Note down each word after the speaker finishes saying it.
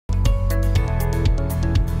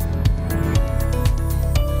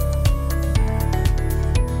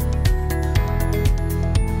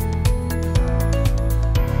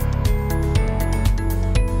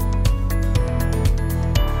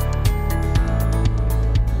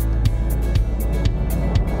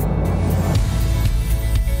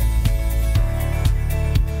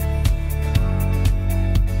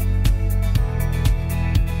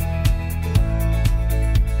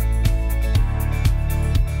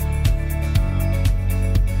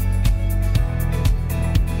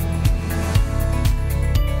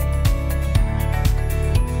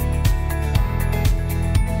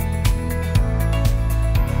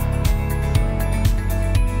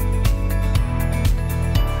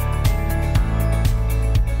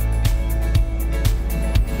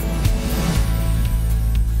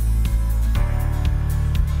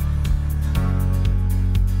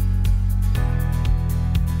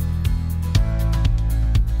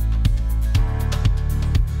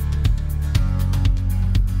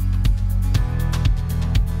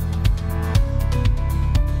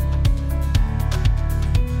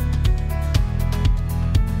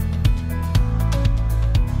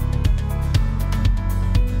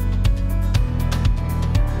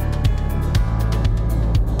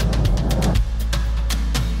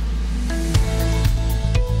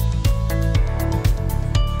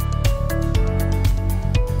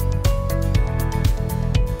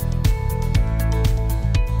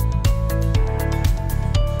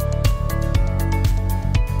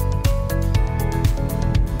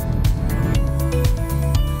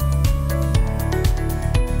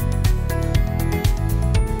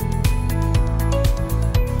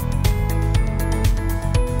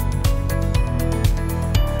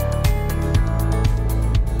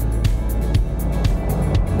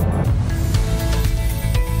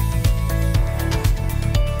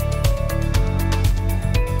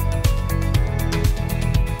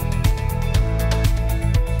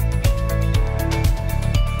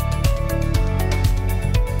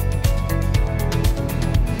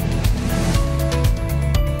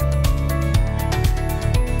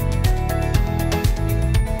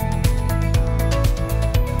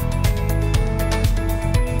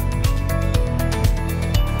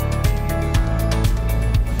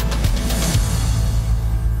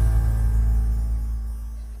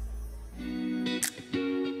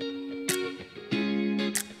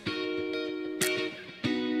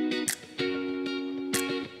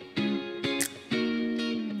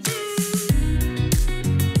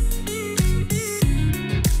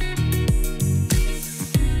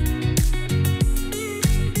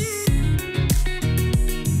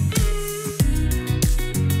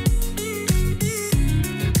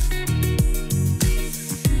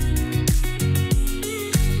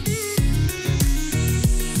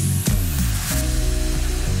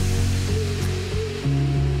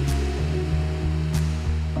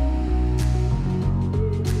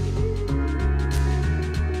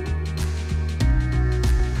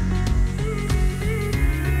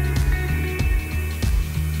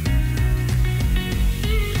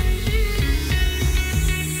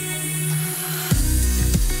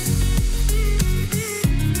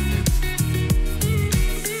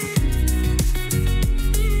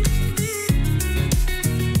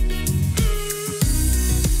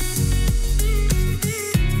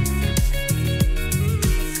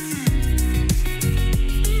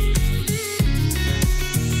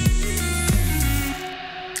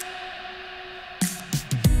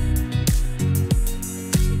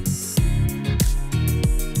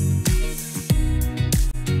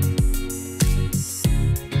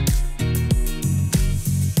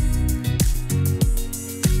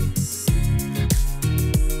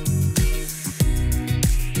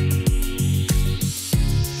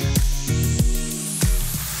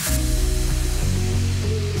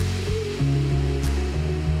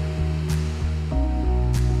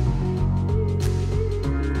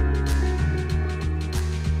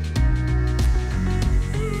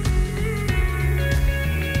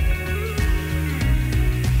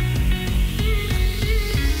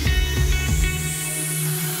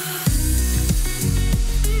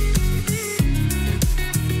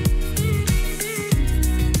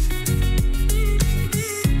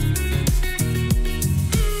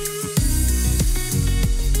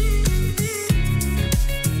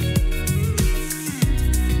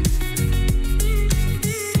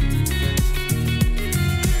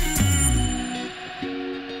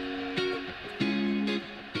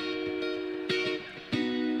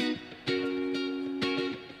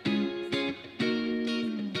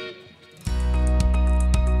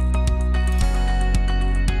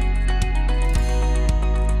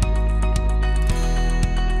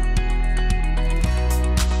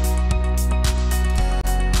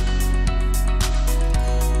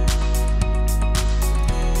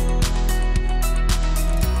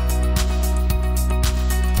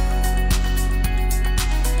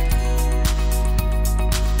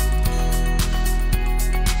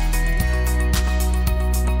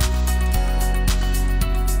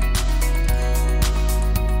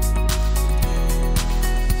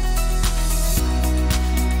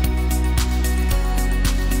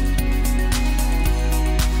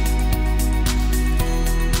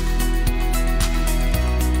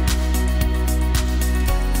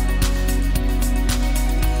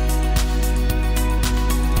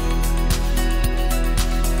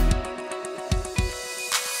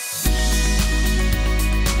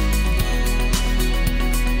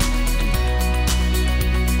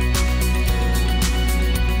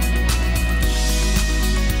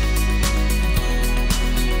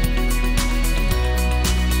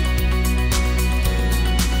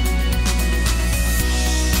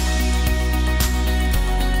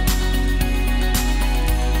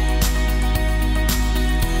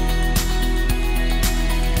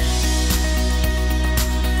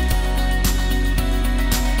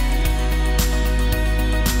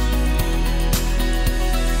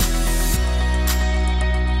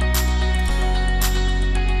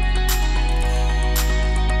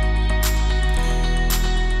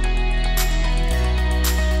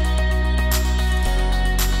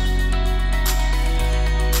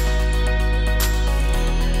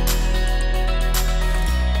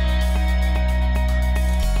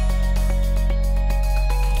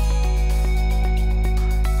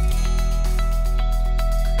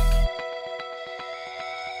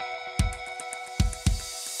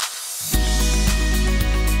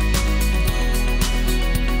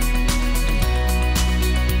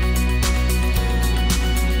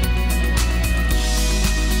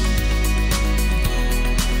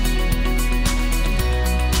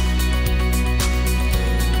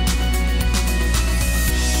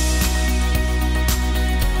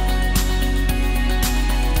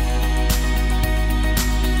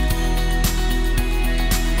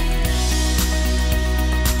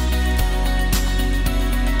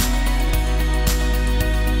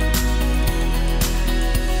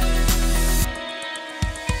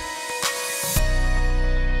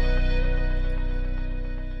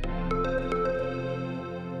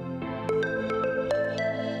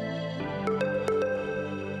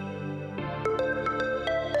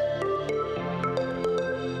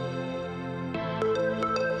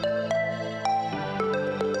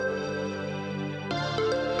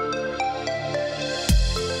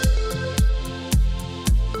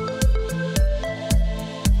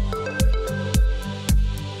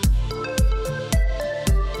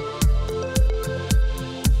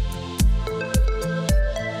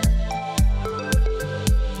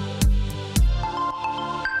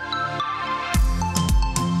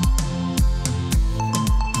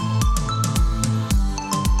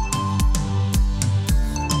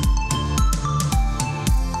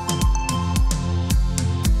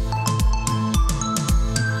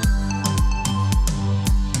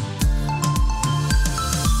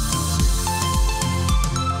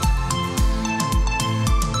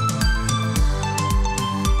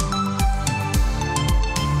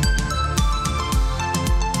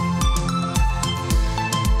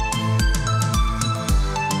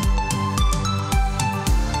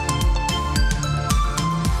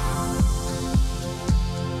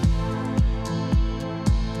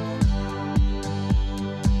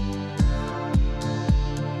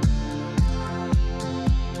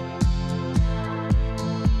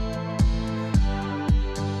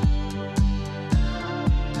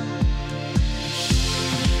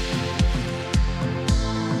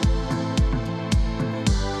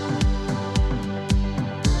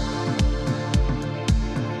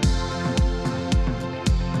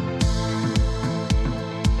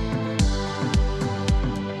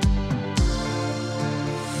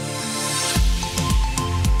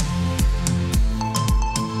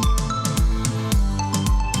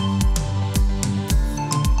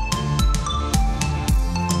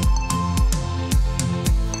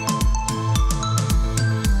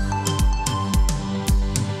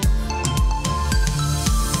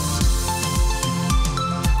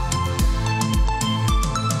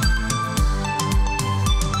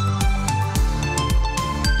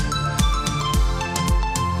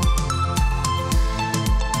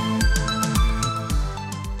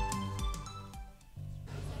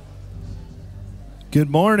Good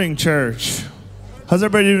morning, church. How's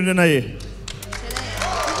everybody doing tonight?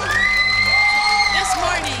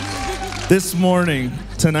 This morning,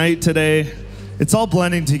 tonight, today, it's all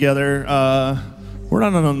blending together. We're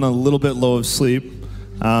running on a little bit low of sleep.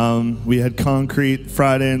 We had concrete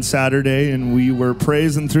Friday and Saturday, and we were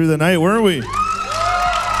praising through the night, weren't we?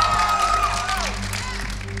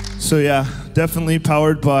 So yeah, definitely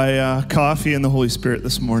powered by coffee and the Holy Spirit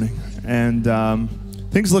this morning. And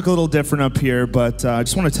things look a little different up here, but I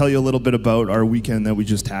just want to tell you a little bit about our weekend that we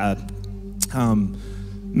just had.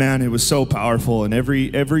 Man, it was so powerful, and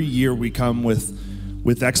every year we come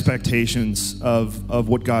with expectations of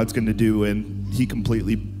what God's going to do, and He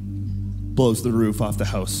completely blows the roof off the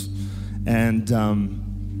house. And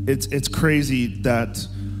it's crazy that,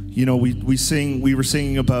 you know, we were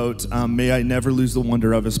singing about may I never lose the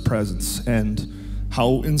wonder of His presence, and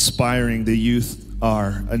how inspiring the youth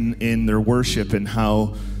are in their worship, and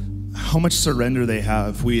how much surrender they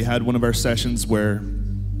have. We had one of our sessions where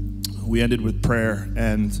we ended with prayer,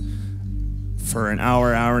 and for an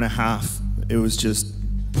hour and a half, it was just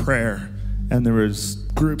prayer. And there was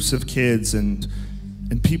groups of kids and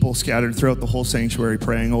people scattered throughout the whole sanctuary,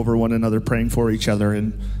 praying over one another, praying for each other.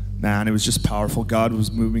 And man, it was just powerful. God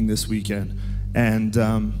was moving this weekend. And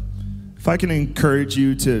if I can encourage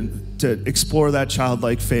you to explore that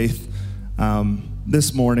childlike faith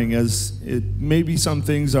this morning, as maybe some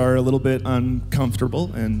things are a little bit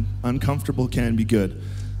uncomfortable, and uncomfortable can be good.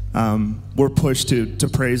 We're pushed to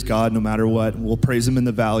praise God no matter what. We'll praise Him in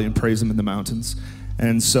the valley and praise Him in the mountains.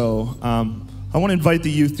 And so I want to invite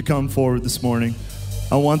the youth to come forward this morning.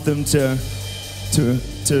 I want them to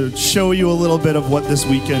show you a little bit of what this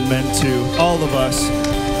weekend meant to all of us.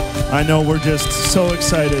 I know we're just so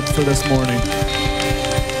excited for this morning.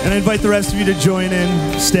 And I invite the rest of you to join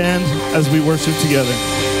in, stand as we worship together.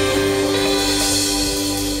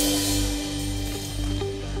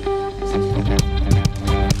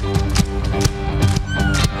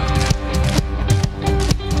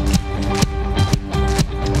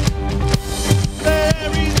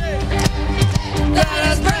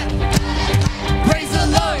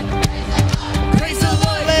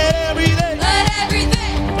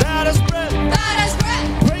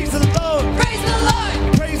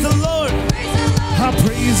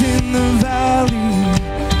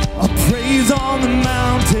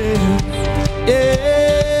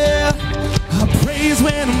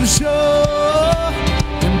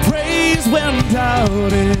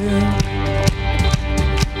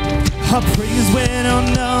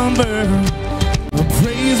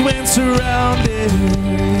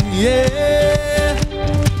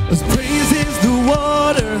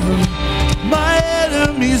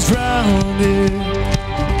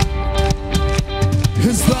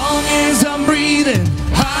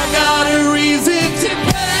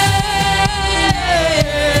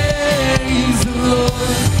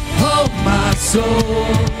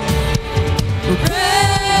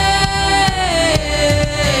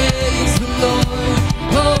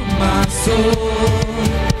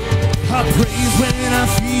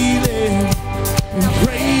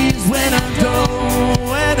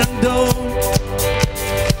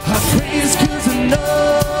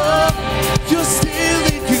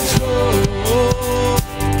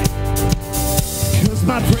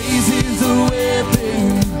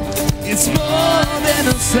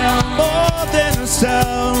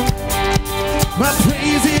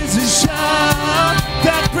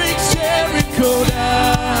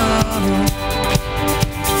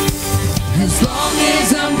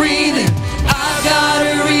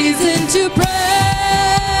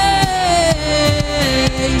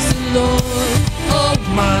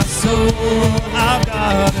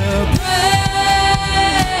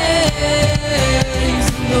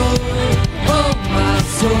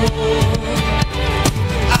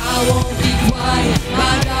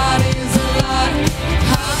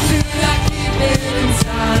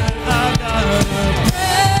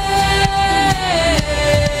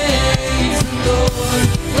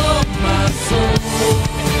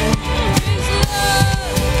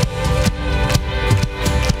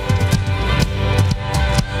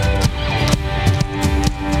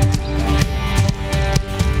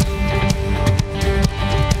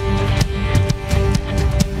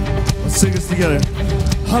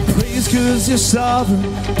 You're sovereign,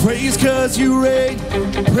 praise 'cause you reign,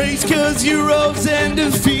 praise 'cause you rose and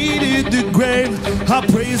defeated the grave. I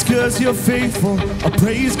praise 'cause you're faithful, I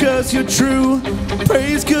praise 'cause you're true,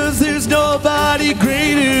 praise 'cause there's nobody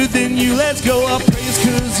greater than you. Let's go. I praise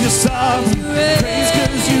 'cause you're sovereign, praise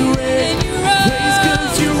 'cause you reign, praise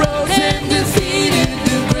 'cause you rose and defeated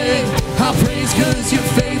the grave. I praise 'cause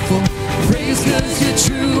you're faithful, praise 'cause you're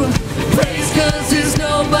true, praise 'cause there's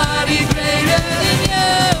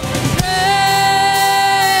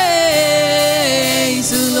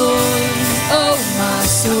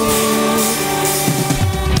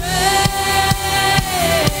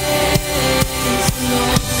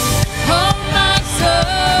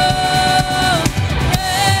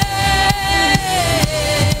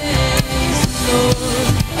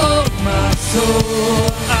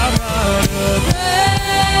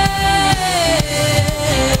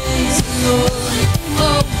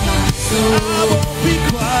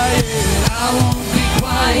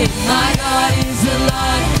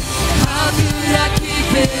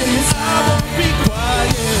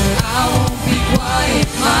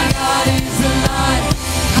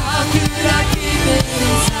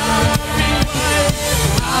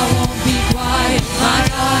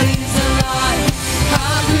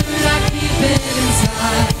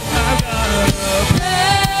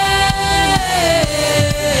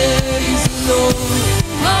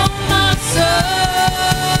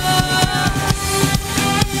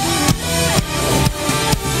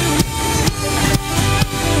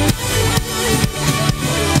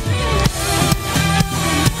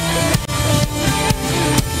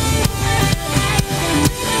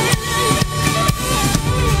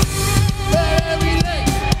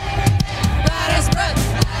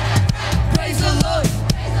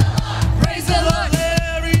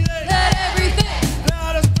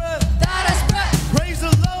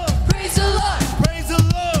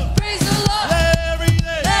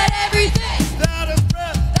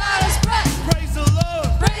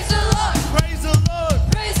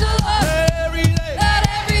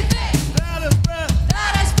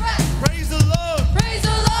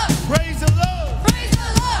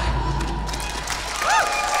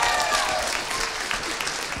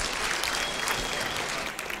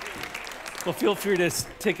Well, feel free to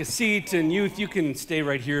take a seat, and youth, you can stay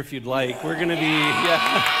right here if you'd like. We're going to be,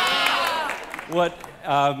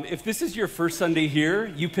 if this is your first Sunday here,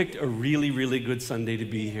 you picked a really, really good Sunday to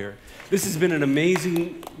be here. This has been an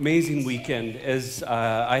amazing, amazing weekend as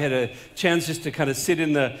I had a chance just to kind of sit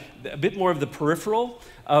in a bit more of the peripheral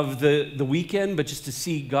of the weekend, but just to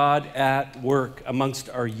see God at work amongst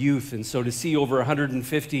our youth. And so to see over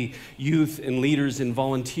 150 youth and leaders and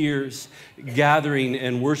volunteers gathering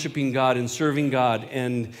and worshiping God and serving God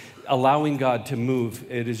and allowing God to move.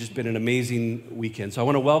 It has just been an amazing weekend. So I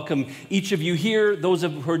want to welcome each of you here. Those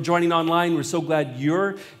who are joining online, we're so glad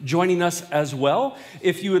you're joining us as well.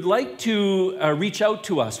 If you would like to reach out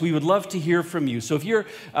to us, we would love to hear from you. So if you're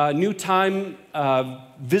a new time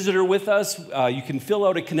visitor with us, you can fill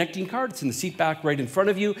out a connecting card. It's in the seat back right in front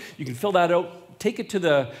of you. You can fill that out. Take it to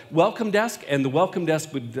the welcome desk, and the welcome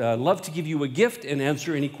desk would love to give you a gift and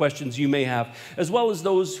answer any questions you may have, as well as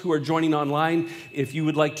those who are joining online. If you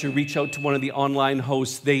would like to reach out to one of the online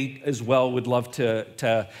hosts, they as well would love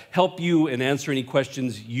to help you and answer any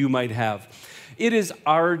questions you might have. It is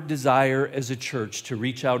our desire as a church to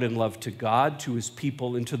reach out in love to God, to His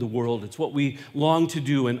people, and to the world. It's what we long to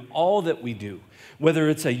do in all that we do. Whether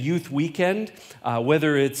it's a youth weekend,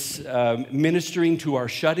 whether it's ministering to our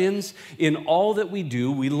shut-ins, in all that we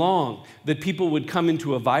do, we long that people would come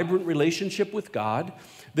into a vibrant relationship with God,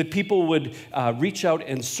 that people would reach out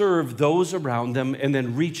and serve those around them, and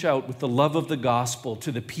then reach out with the love of the gospel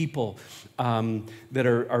to the people that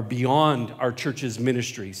are beyond our church's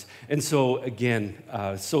ministries. And so, again,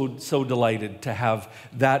 so delighted to have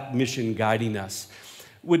that mission guiding us.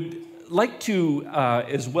 Would like to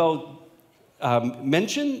as well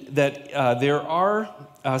mention that there are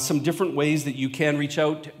some different ways that you can reach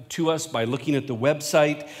out to us by looking at the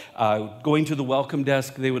website, going to the welcome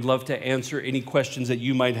desk. They would love to answer any questions that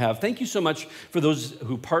you might have. Thank you so much for those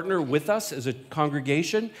who partner with us as a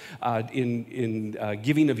congregation in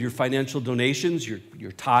giving of your financial donations,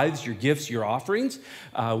 your tithes, your gifts, your offerings.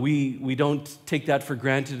 We don't take that for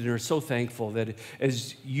granted and are so thankful that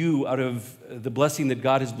as you, out of the blessing that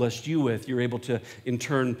God has blessed you with, you're able to in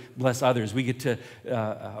turn bless others. We get to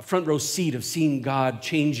a front row seat of seeing God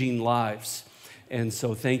changing lives. And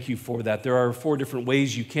so thank you for that. There are 4 different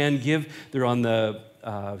ways you can give. They're on the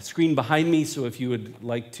screen behind me, so if you would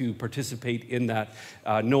like to participate in that,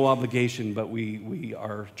 no obligation, but we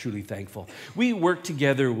are truly thankful. We work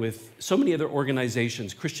together with so many other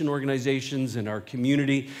organizations, Christian organizations in our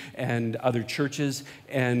community and other churches.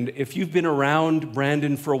 And if you've been around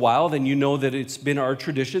Brandon for a while, then you know that it's been our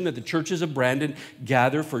tradition that the churches of Brandon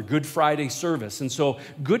gather for Good Friday service. And so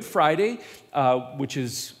Good Friday,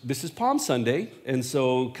 this is Palm Sunday, and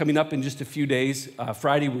so coming up in just a few days,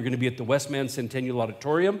 Friday, we're going to be at the Westman Centennial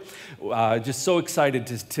Auditorium. Just so excited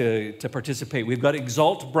to participate. We've got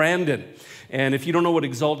Exalt Brandon, and if you don't know what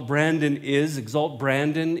Exalt Brandon is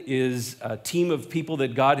a team of people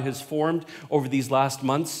that God has formed over these last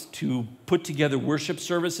months to put together worship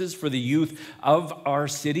services for the youth of our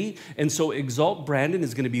city. And so Exalt Brandon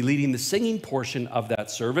is going to be leading the singing portion of that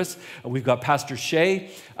service. We've got Pastor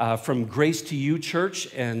Shay from Grace to You Church,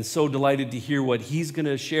 and so delighted to hear what he's going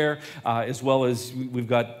to share, as well as we've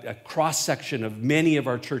got a cross-section of many of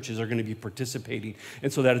our churches are going to be participating.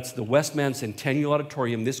 And so that it's the Westman Centennial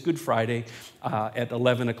Auditorium this Good Friday at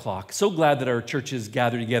 11 o'clock. So glad that our churches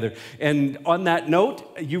gather together. And on that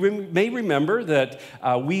note, you may remember that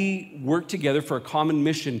we worked together for a common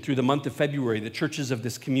mission through the month of February, the churches of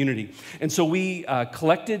this community. And so we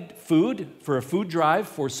collected food for a food drive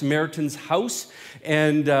for Samaritan's House,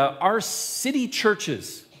 and our city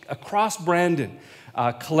churches across Brandon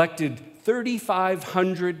collected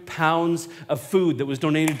 3,500 pounds of food that was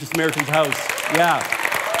donated to Samaritan's House. Yeah.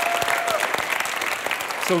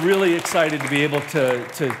 So really excited to be able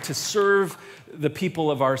to serve the people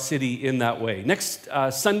of our city in that way. Next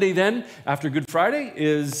Sunday then, after Good Friday,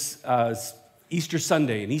 is Easter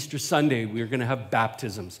Sunday. And Easter Sunday, we're going to have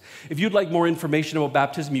baptisms. If you'd like more information about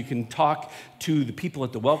baptism, you can talk to the people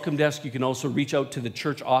at the welcome desk. You can also reach out to the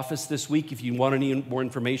church office this week if you want any more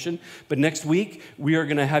information. But next week, we are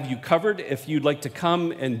going to have you covered. If you'd like to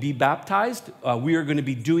come and be baptized, we are going to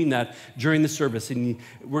be doing that during the service. And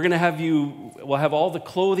we're going to have we'll have all the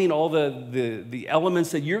clothing, all the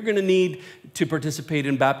elements that you're going to need to participate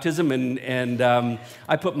in baptism. And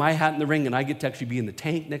I put my hat in the ring, and I get to actually be in the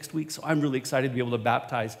tank next week. So I'm really excited to be able to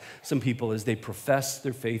baptize some people as they profess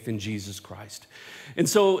their faith in Jesus Christ. And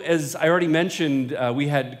so, as I already mentioned, we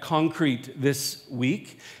had Concrete this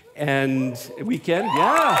week and weekend.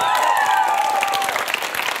 Yeah.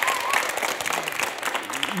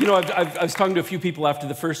 I was talking to a few people after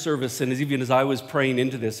the first service, and even as I was praying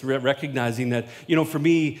into this, recognizing that, for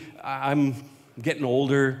me, I'm getting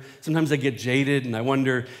older. Sometimes I get jaded, and I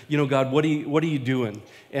wonder, God, what are you doing?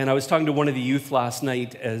 And I was talking to one of the youth last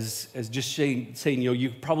night as just saying,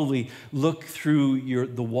 you probably look through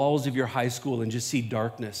the walls of your high school and just see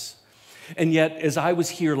darkness. And yet, as I was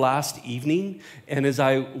here last evening, and as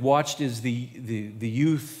I watched as the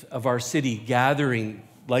youth of our city gathering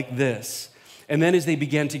like this, and then as they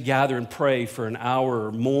began to gather and pray for an hour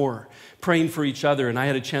or more, praying for each other, and I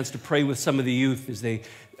had a chance to pray with some of the youth as they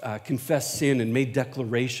confessed sin and made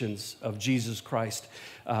declarations of Jesus Christ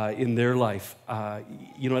in their life. I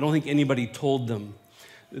don't think anybody told them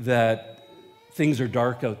that things are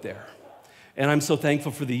dark out there. And I'm so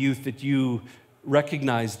thankful for the youth that you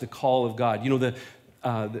recognize the call of God.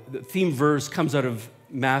 The theme verse comes out of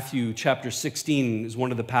Matthew chapter 16, is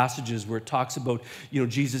one of the passages where it talks about,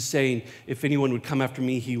 Jesus saying, if anyone would come after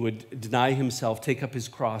me, he would deny himself, take up his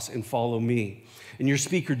cross, and follow me. And your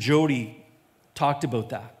speaker, Jody, talked about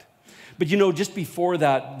that. But just before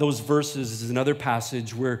that, those verses is another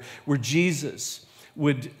passage where Jesus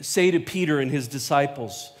would say to Peter and his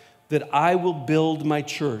disciples that I will build my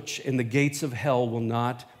church and the gates of hell will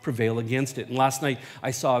not prevail against it. And last night,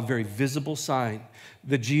 I saw a very visible sign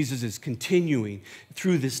that Jesus is continuing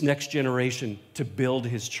through this next generation to build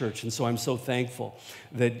his church. And so I'm so thankful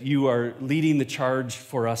that you are leading the charge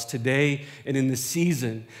for us today and in this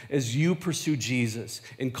season as you pursue Jesus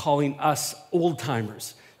and calling us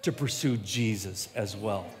old-timers to pursue Jesus as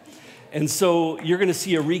well. And so you're going to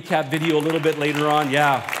see a recap video a little bit later on.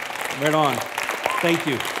 Yeah, right on. Thank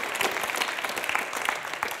you.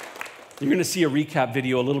 You're going to see a recap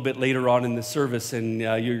video a little bit later on in the service, and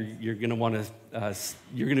you're going to want to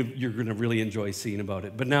you're going to really enjoy seeing about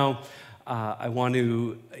it. But now I want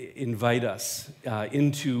to invite us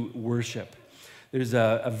into worship. There's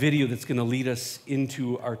a video that's going to lead us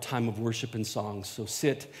into our time of worship and song. So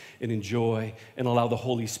sit and enjoy and allow the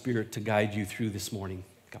Holy Spirit to guide you through this morning.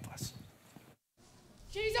 God bless.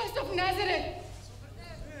 Jesus of Nazareth,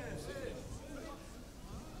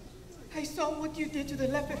 I saw what you did to the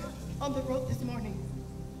leper on the road this morning.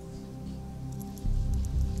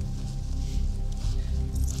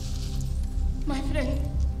 My friend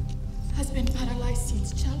has been paralyzed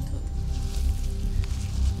since childhood.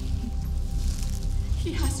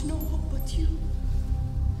 He has no hope but you.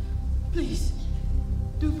 Please,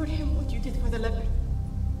 do for him what you did for the leper.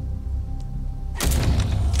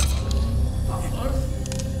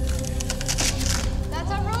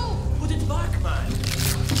 That's our room. Put it back, man.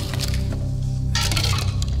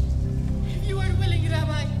 If you are willing,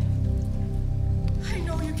 Rabbi, I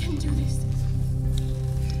know you can do this.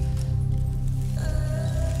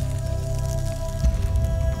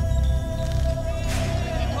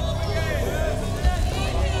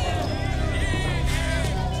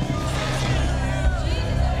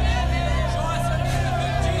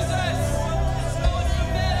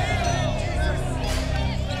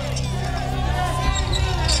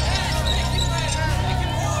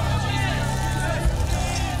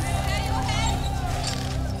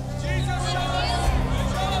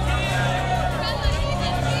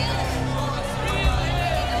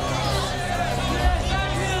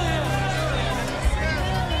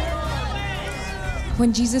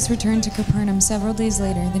 When Jesus returned to Capernaum several days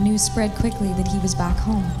later, the news spread quickly that he was back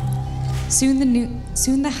home. Soon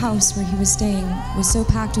the house where he was staying was so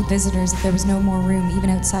packed with visitors that there was no more room even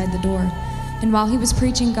outside the door. And while he was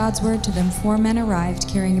preaching God's word to them, 4 men arrived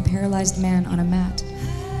carrying a paralyzed man on a mat.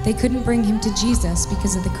 They couldn't bring him to Jesus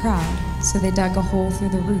because of the crowd, so they dug a hole through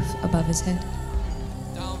the roof above his head.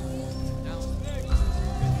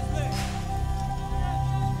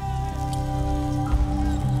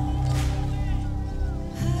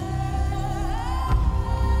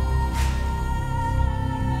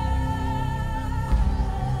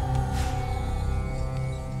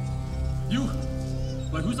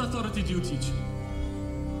 You teach.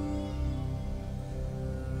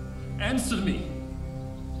 Answer me.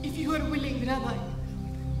 If you are willing, Rabbi,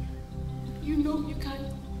 you know you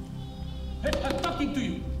can. Hey, I'm talking to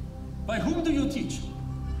you. By whom do you teach?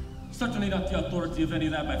 Certainly not the authority of any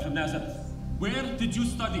rabbi from Nazareth. Where did you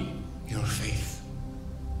study? Your faith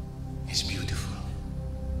is beautiful.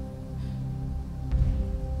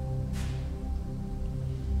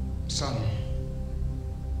 Son,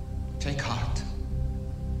 take heart.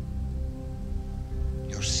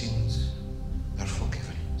 Your sins are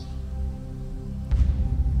forgiven.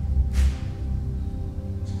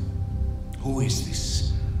 Who is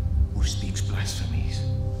this who speaks blasphemies?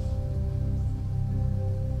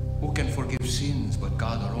 Who can forgive sins but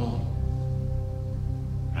God alone?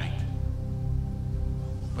 Right?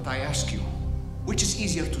 But I ask you, which is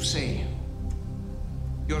easier to say?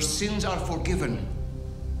 Your sins are forgiven,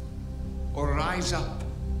 or rise up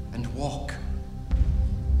and walk?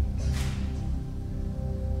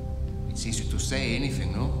 It's easy to say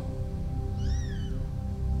anything, no?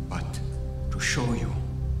 But to show you,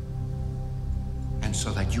 and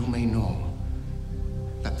so that you may know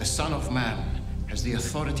that the Son of Man has the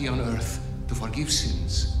authority on earth to forgive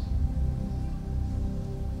sins.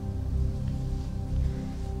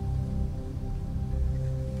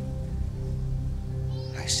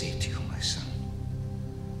 I say to you, my son,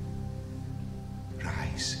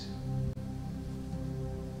 rise,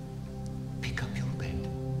 pick up your bed,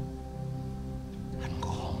 and go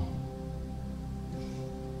home.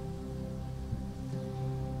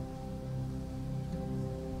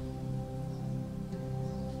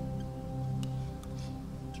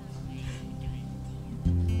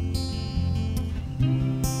 I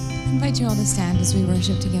invite you all to stand as we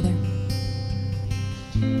worship together.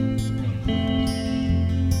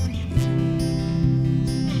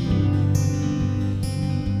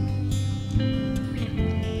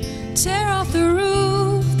 Tear off the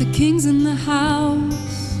roof, the king's in the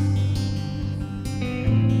house.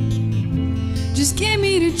 Just give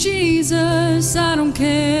me to Jesus, I don't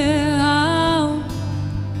care how.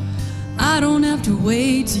 I don't have to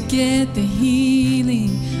wait to get the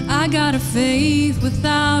healing. I got a faith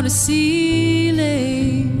without a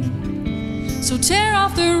ceiling. So tear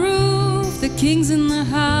off the roof, the king's in the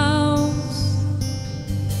house.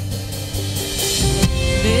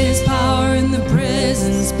 There's power in the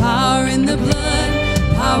presence, power in the blood,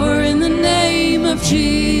 power in the name of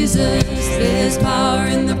Jesus. There's power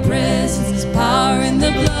in the presence, power in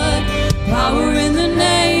the blood, power in the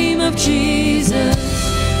name of Jesus.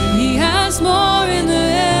 He has more in the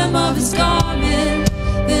hem of his garment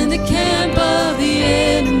than the camp of the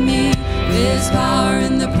enemy. There's power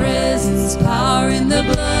in the presence, power in the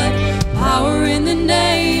blood, power in the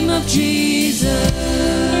name of Jesus.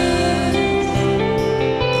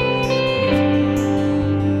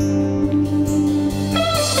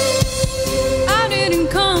 I didn't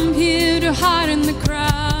come here to hide in the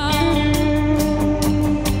crowd.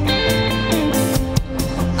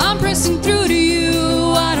 I'm pressing through to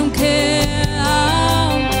you, I don't care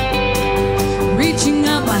how. Reaching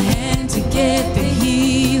out my hand to get the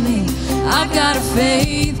healing. I've got a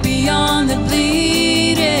faith beyond the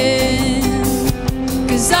bleeding.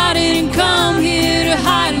 'Cause I didn't come here to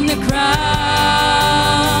hide in the crowd.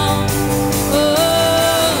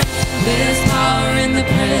 Oh, there's power in the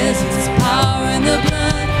presence, power in the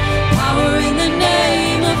blood, power in the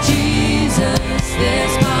name of Jesus.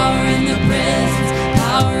 There's power in the presence,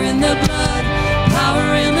 power in the blood,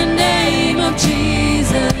 power in the name of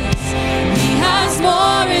Jesus. He has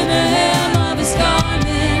more in the hem of his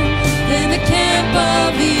garment than the camp of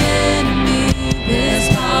the enemy. There's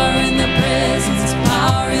power in the presence,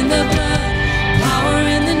 power in the blood, power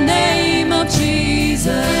in the name of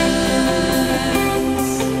Jesus.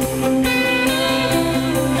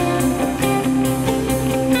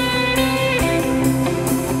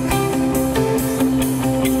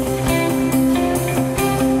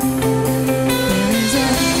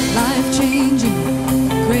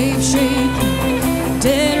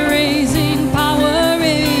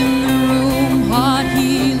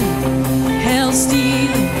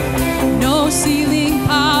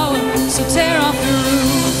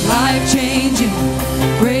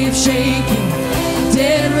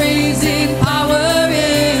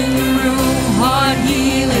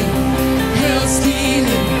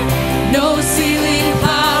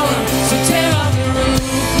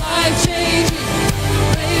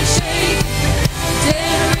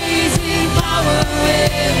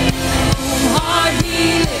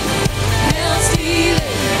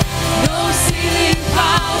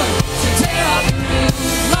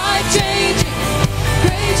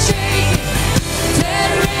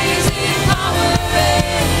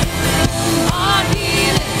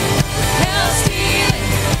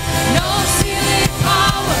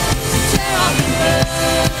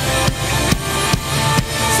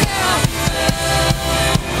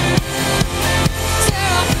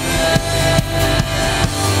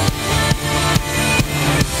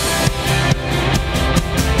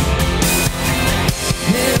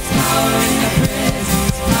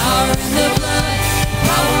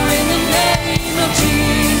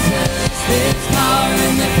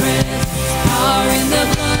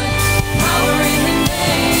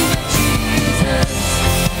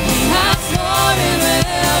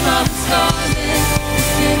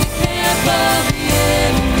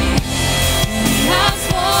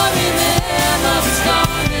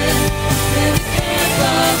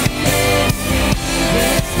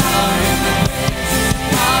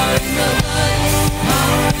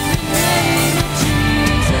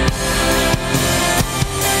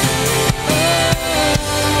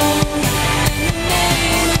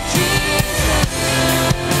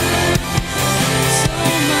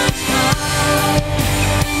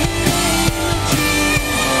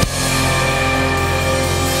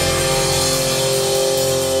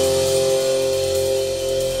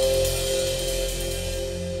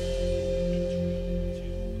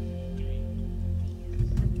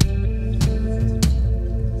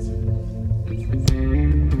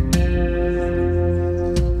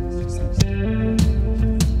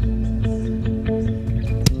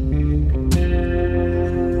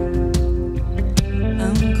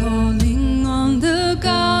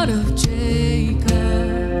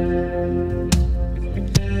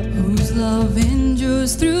 love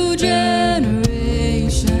endures through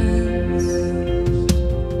generations.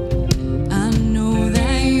 I know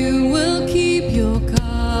that you will keep your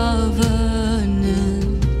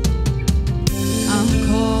covenant. I'm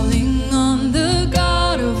calling on the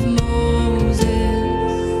God of Moses,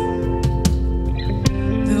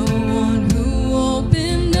 the one who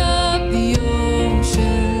opened up the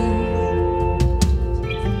ocean.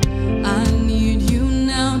 I need you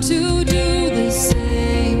now to do the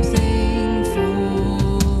same thing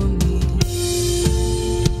for me.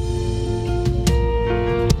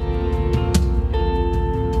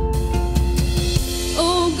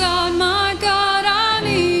 Oh God, my God, I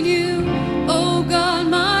need you. Oh God,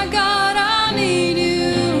 my God, I need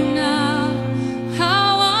you now.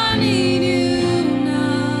 How I need you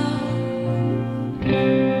now.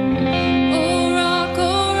 Oh rock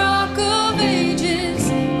of ages,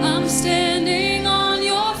 I'm standing on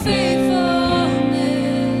your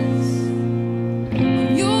faithfulness,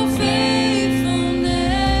 on your faithfulness.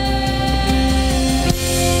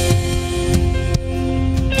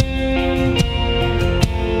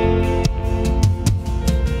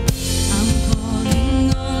 I'm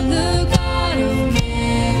calling on the God of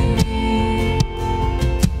Mary,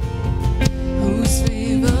 whose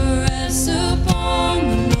favor rests upon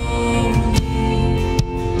the lowly.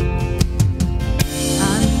 I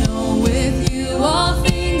know with you all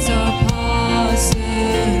things are possible.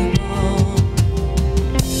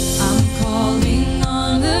 I'm calling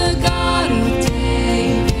on the God of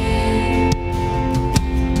David,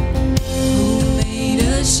 who made a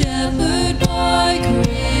shepherd boy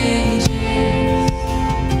courageous.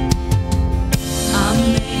 I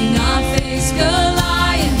may not face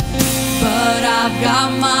Goliath, but I've got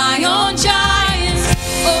my own giants.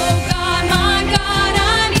 Oh God, my God, I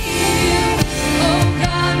need you. Oh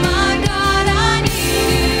God, my God, I need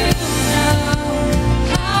you now.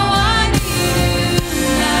 How I need you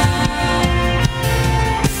now.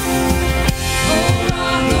 Oh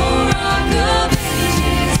rock of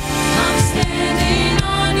ages, I'm standing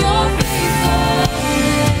on your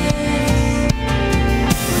faithfulness,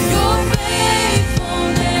 your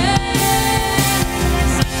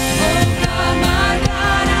faithfulness. Oh God, my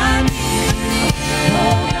God, I need you. Oh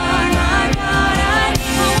God, my God, I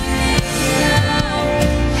need you now.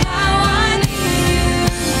 How I need you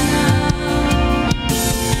now.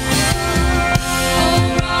 Oh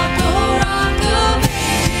rock of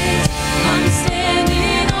ages, I'm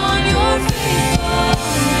standing on your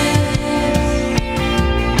faithfulness,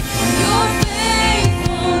 your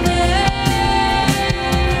faithfulness.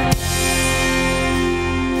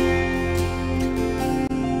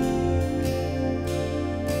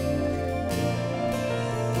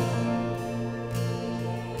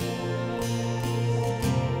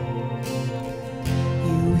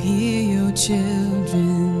 You hear your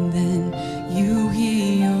children, then you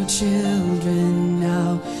hear your children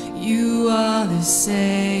now. You are the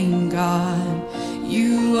same God.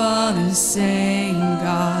 You are the same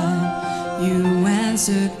God. You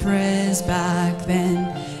answered prayers back then,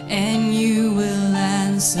 and you will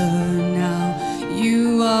answer now.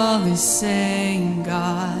 You are the same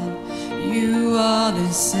God. You are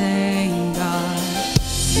the same God.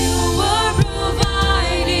 You were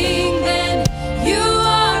providing then, you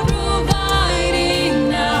are providing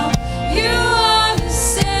now. You are the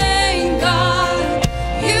same God.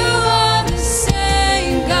 You are the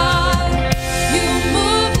same God. You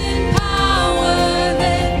moved in power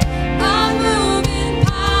then, I move in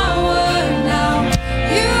power now.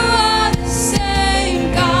 You are the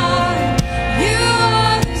same God. You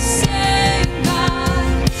are the same God.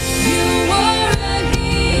 You were a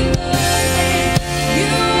healer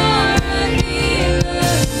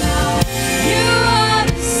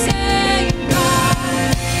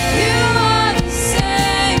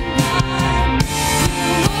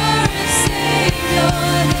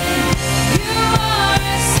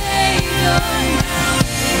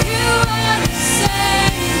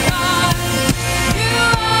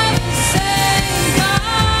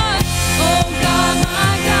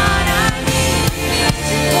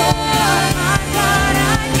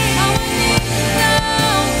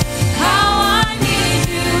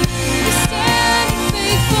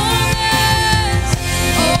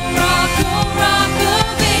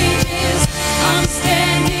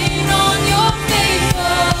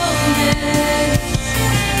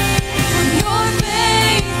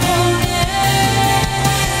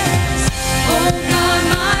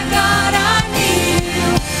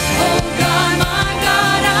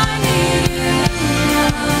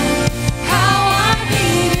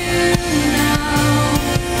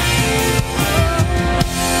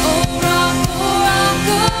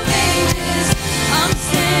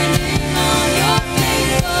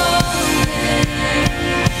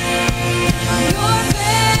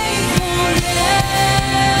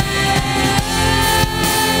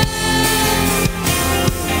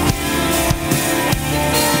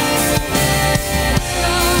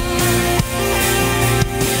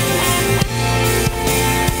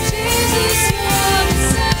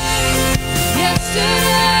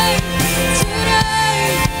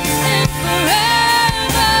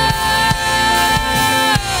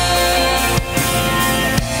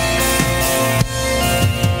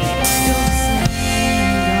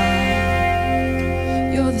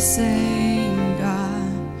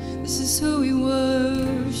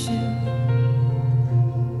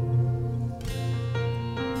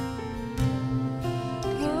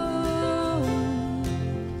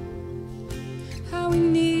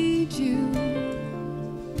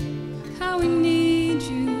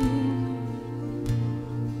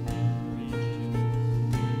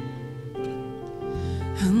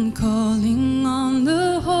I'm calling on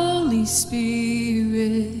the Holy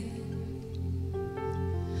Spirit.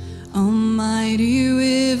 Almighty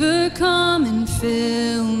river, come and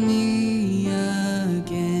fill me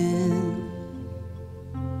again.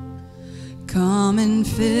 Come and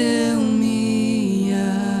fill me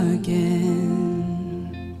again.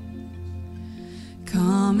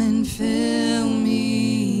 Come and fill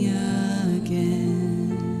me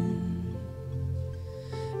again.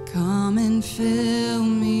 Come and fill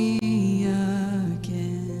me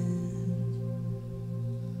again.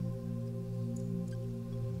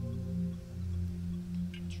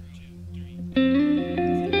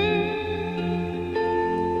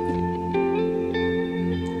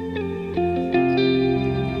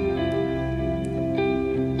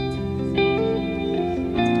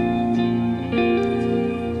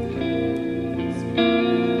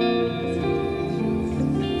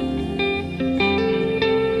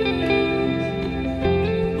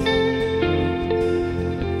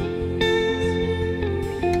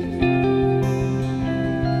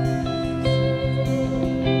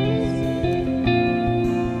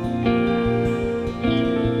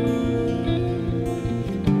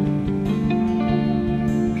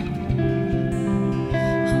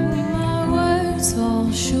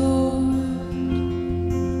 Fall short.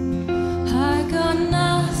 I got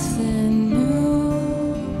nothing new.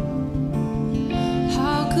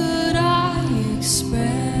 How could I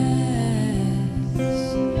express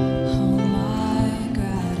all my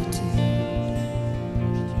gratitude?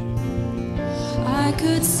 I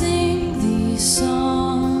could sing these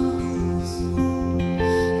songs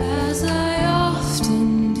as I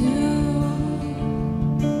often do,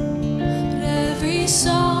 but every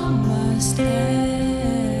song must end.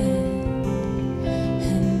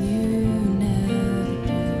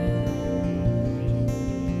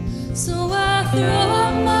 So I throw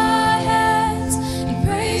up my hands and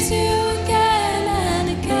praise you again and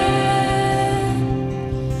again,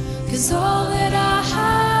 'cause all that I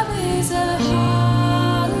have is a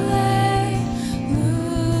hallelujah,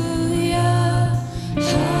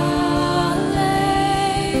 hallelujah.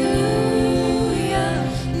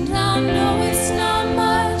 And I know it's not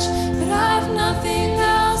much, but I've nothing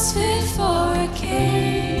else fit for a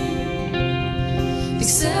king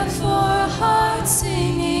except for a heart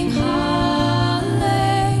singing hallelujah,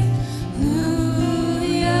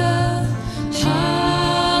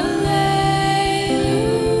 hallelujah.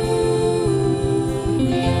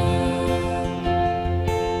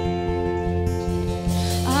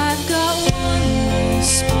 I've got one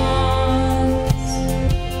response,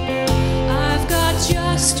 I've got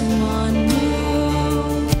just one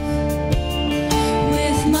move,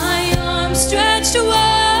 with my arms stretched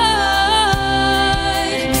wide.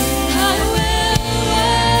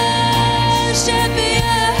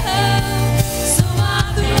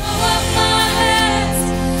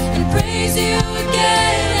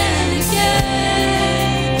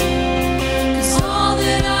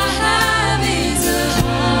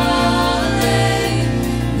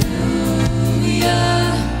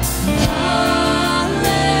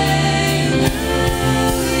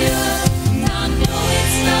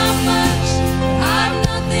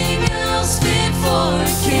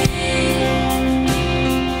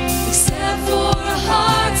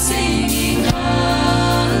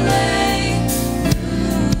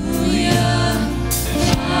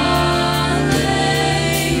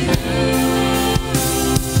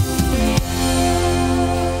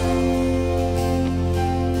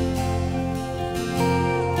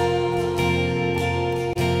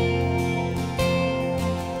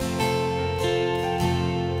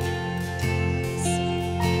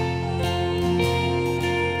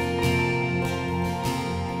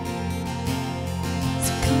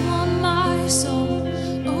 Soul,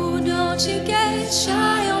 oh, don't you get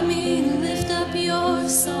shy on me, lift up your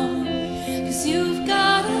song, 'cause you've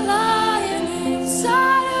got a lion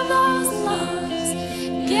inside of those lungs.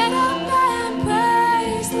 Get up and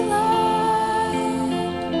praise the Lord.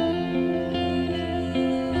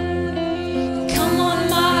 Come on,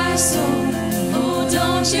 my soul, oh,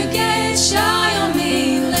 don't you get shy on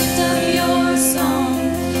me, lift up your song,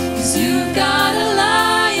 'cause you've got a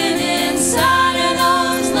lion inside of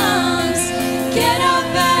those lungs. Get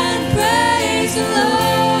up and praise the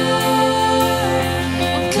Lord.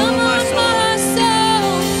 Oh, come on, my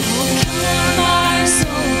soul. Oh, come on, my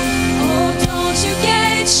soul. Oh, don't you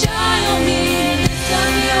get shy on me. Lift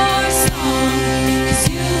up your song, 'cause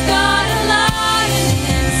you've got a lion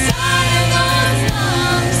inside of those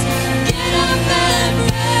lungs. Get up and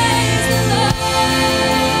praise the Lord.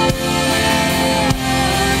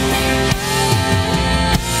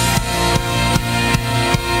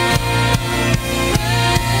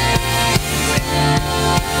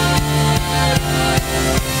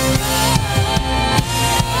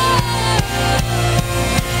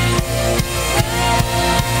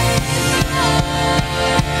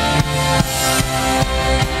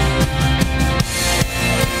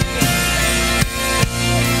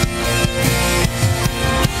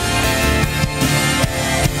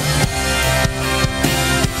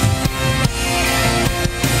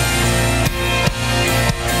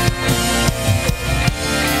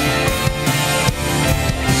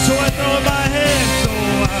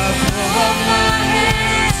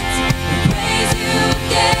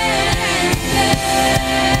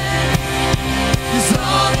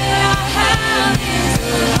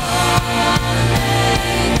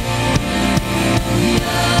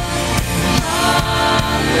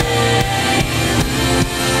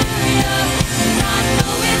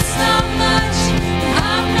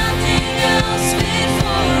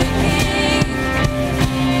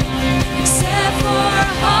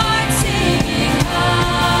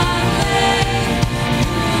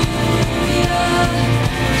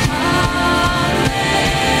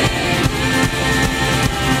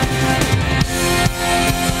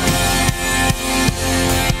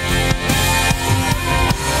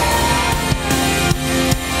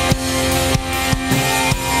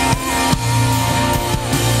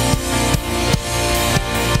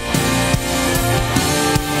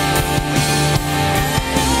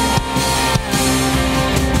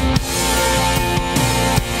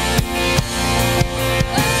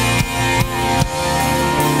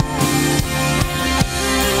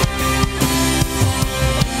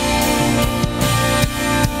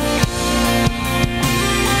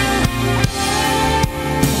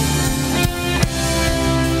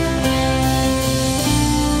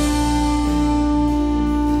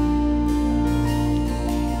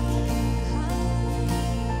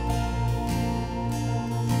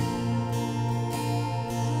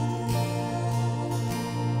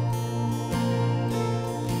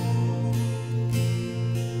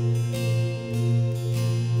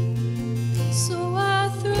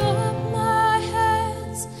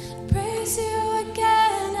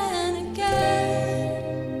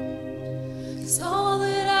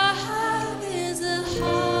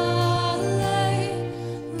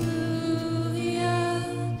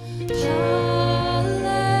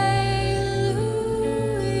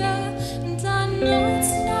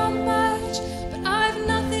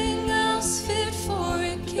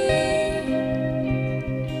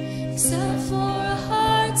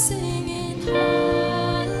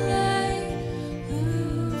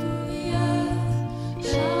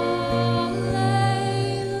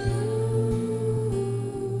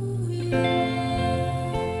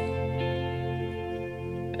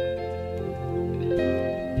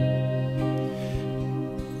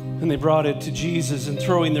 And they brought it to Jesus, and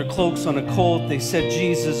throwing their cloaks on a colt, they set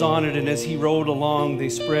Jesus on it. And as he rode along, they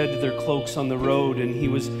spread their cloaks on the road. And he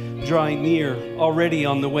was drawing near, already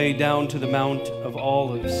on the way down to the Mount of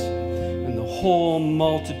Olives. And the whole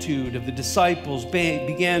multitude of the disciples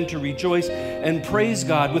began to rejoice and praise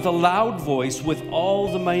God with a loud voice with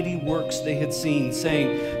all the mighty works they had seen,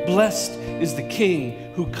 saying, "Blessed is the King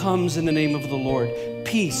who comes in the name of the Lord.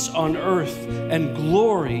 Peace on earth and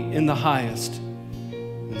glory in the highest."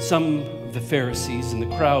 And some of the Pharisees in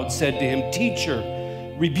the crowd said to him, "Teacher,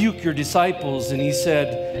 rebuke your disciples." And he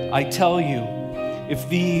said, "I tell you, if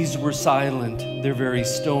these were silent, their very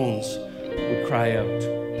stones would cry out."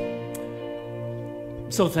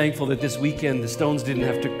 I'm so thankful that this weekend the stones didn't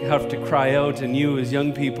have to cry out, and you as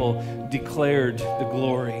young people declared the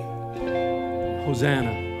glory.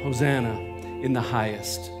 Hosanna, Hosanna in the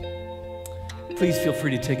highest. Please feel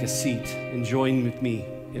free to take a seat and join with me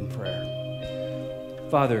in prayer.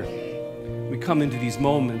 Father, we come into these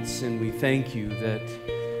moments and we thank you that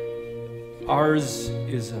ours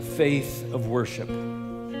is a faith of worship.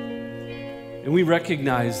 And we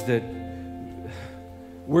recognize that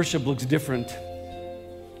worship looks different.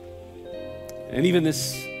 And even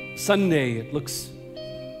this Sunday, it looks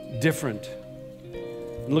different.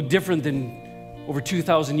 It looked different than over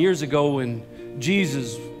 2,000 years ago when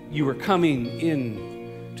Jesus, you were coming in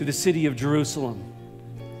to the city of Jerusalem.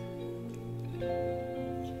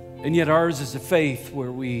 And yet ours is a faith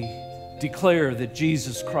where we declare that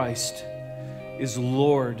Jesus Christ is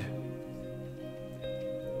Lord.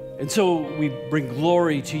 And so we bring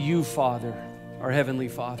glory to you, Father, our Heavenly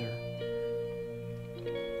Father,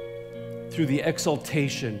 through the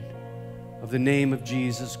exaltation of the name of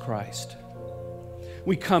Jesus Christ.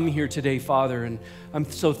 We come here today, Father, and I'm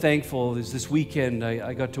so thankful as this weekend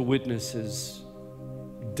I got to witness as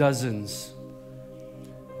dozens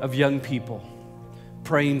of young people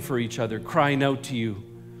praying for each other, crying out to you,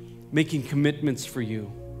 making commitments for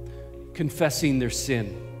you, confessing their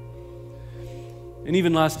sin. And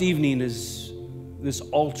even last evening, as this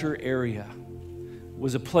altar area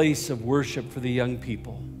was a place of worship for the young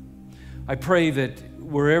people, I pray that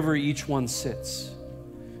wherever each one sits,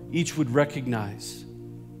 each would recognize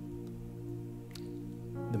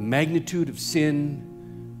the magnitude of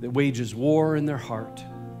sin that wages war in their heart.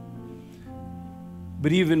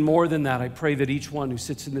 But even more than that, I pray that each one who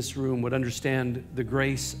sits in this room would understand the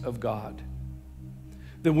grace of God.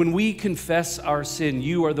 That when we confess our sin,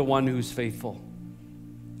 you are the one who's faithful.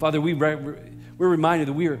 Father, we're reminded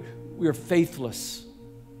that we are faithless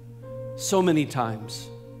so many times.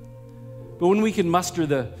 But when we can muster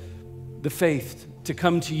the faith to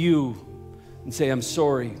come to you and say, "I'm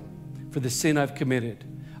sorry for the sin I've committed.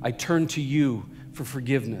 I turn to you for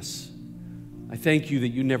forgiveness." I thank you that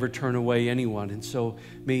you never turn away anyone. And so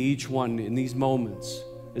may each one in these moments,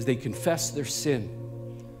 as they confess their sin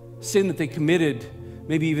that they committed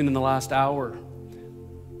maybe even in the last hour,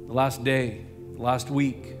 the last day, the last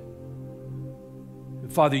week,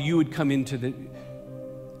 Father, you would come into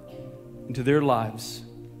their lives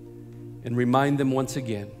and remind them once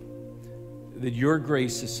again that your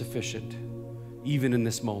grace is sufficient even in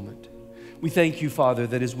this moment. We thank you, Father,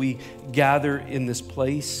 that as we gather in this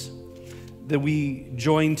place, that we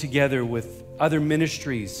join together with other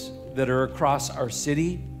ministries that are across our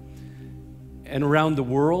city and around the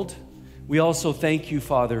world. We also thank you,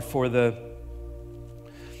 Father, for the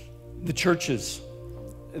churches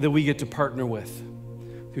that we get to partner with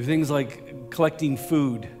through things like collecting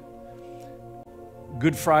food,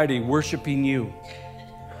 Good Friday, worshiping you.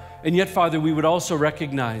 And yet, Father, we would also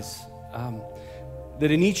recognize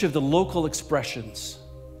that in each of the local expressions,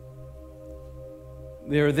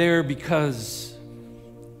 they are there because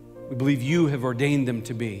we believe you have ordained them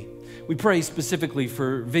to be. We pray specifically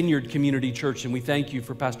for Vineyard Community Church, and we thank you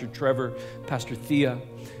for Pastor Trevor, Pastor Thea,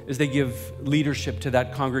 as they give leadership to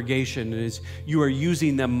that congregation, and as you are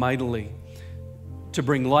using them mightily to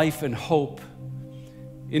bring life and hope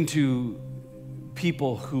into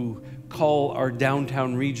people who call our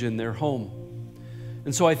downtown region their home.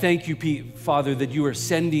 And so I thank you, Father, that you are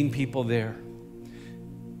sending people there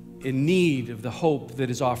in need of the hope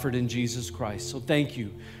that is offered in Jesus Christ. So thank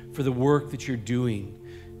you for the work that you're doing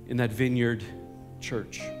in that Vineyard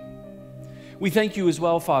Church. We thank you as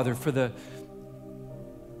well, Father, for the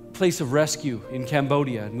place of rescue in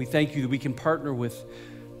Cambodia, and we thank you that we can partner with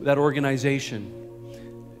that organization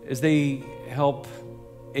as they help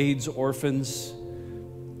AIDS orphans,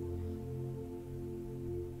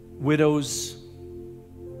 widows,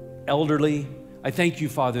 elderly. I thank you,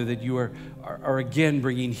 Father, that you are again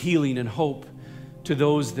bringing healing and hope to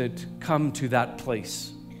those that come to that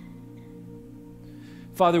place.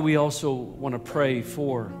 Father, we also want to pray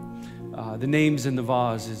for the names in the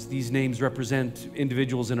vase, as these names represent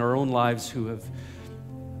individuals in our own lives who have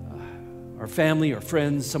our family, our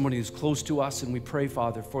friends, someone who's close to us, and we pray,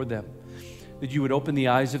 Father, for them, that you would open the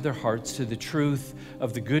eyes of their hearts to the truth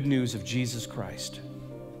of the good news of Jesus Christ,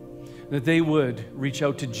 that they would reach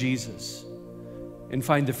out to Jesus and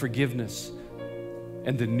find the forgiveness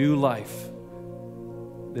and the new life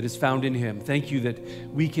that is found in him. Thank you that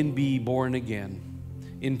we can be born again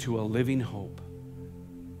into a living hope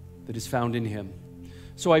that is found in him.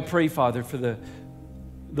 So I pray, Father, for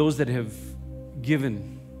those that have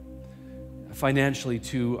given financially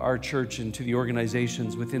to our church and to the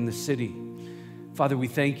organizations within the city. Father, we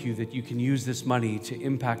thank you that you can use this money to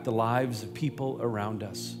impact the lives of people around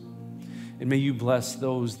us. And may you bless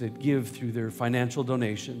those that give through their financial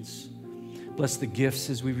donations. Bless the gifts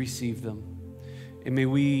as we receive them. And may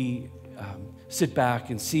we sit back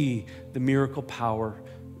and see the miracle power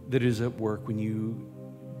that is at work when you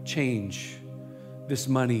change this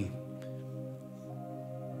money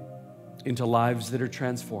into lives that are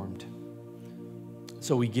transformed.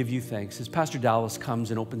 So we give you thanks. As Pastor Dallas comes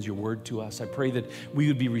and opens your word to us, I pray that we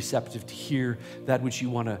would be receptive to hear that which you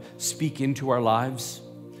want to speak into our lives.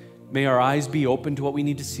 May our eyes be open to what we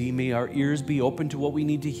need to see. May our ears be open to what we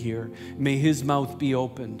need to hear. May his mouth be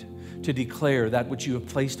opened to declare that which you have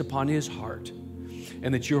placed upon his heart,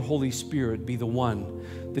 and that your Holy Spirit be the one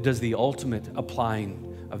that does the ultimate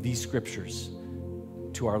applying of these scriptures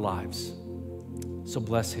to our lives. So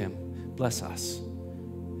bless him, bless us.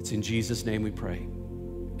 It's in Jesus' name we pray.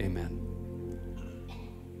 Amen.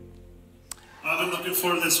 I've been looking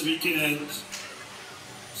for this weekend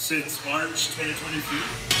since March 2022.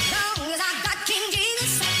 Long as I got King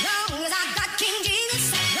Jesus, long as I got King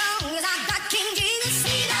Jesus, long as I got King Jesus.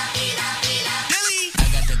 I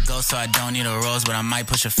got the go, so I don't need a rose, but I might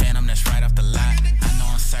push a phantom that's right off the lot. I know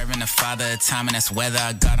I'm serving the Father of time, and that's whether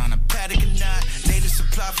I got on a paddock or not. Native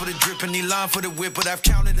supply for the drip and Elon for the whip, but I've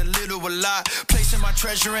counted a little, a lot. Placing my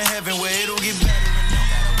treasure in heaven where it'll get better and no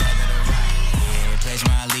matter weather to ride. Yeah, pledge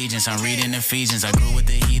my allegiance, I'm reading Ephesians. I grew with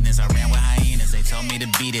the heathens, I ran with hyenas. They told me to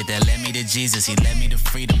beat it, that led me to Jesus. He led me to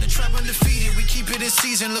freedom. The tribe undefeated, we keep it in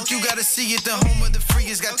season. Look, you gotta see it, the home of the free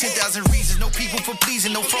has got 10,000 reasons. No people for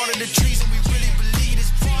pleasing, no fraud of the treason. We really believe this.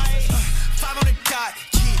 5 on the dot,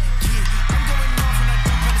 yeah. I'm going off and I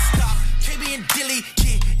don't wanna stop. KB and Dilly,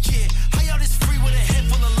 yeah. How y'all this free with a head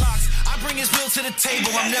full of locks? I bring his will to the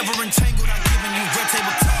table, I'm never entangled. I'm giving you red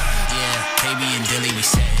table talk. Yeah, KB and Dilly, we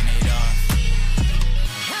setting it off.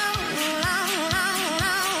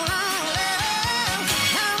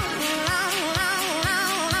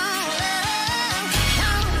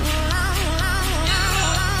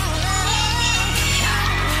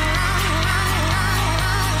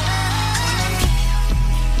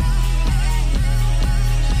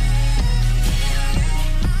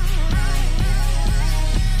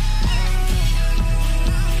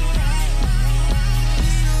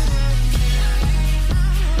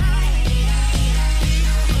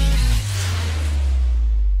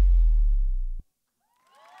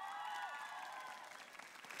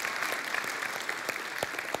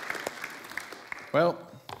 Well,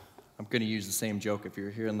 I'm going to use the same joke if you're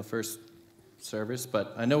here in the first service,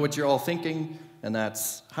 but I know what you're all thinking, and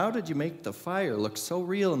that's, how did you make the fire look so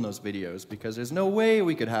real in those videos? Because there's no way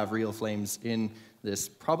we could have real flames in this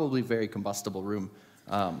probably very combustible room.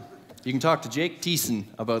 You can talk to Jake Thiessen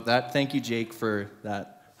about that. Thank you, Jake, for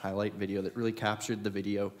that highlight video that really captured the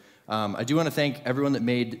video. I do want to thank everyone that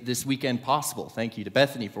made this weekend possible. Thank you to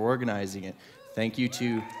Bethany for organizing it. Thank you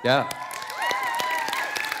to,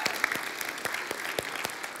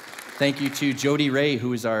 Thank you to Jody Ray,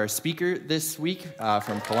 who is our speaker this week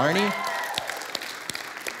from Killarney.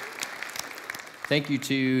 Thank you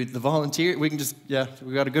to the volunteer. We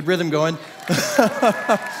got a good rhythm going.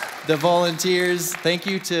 The volunteers. Thank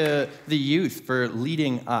you to the youth for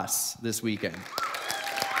leading us this weekend.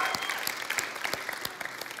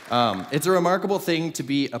 It's a remarkable thing to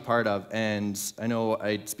be a part of, and I know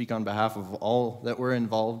I speak on behalf of all that were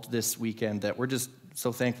involved this weekend that we're just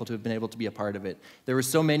so thankful to have been able to be a part of it. There were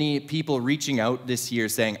so many people reaching out this year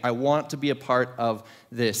saying, I want to be a part of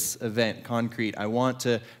this event, Concrete. I want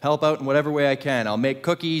to help out in whatever way I can. I'll make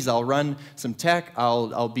cookies, I'll run some tech,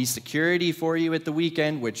 I'll be security for you at the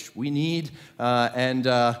weekend, which we need, and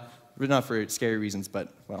not for scary reasons,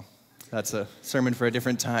 but, well, that's a sermon for a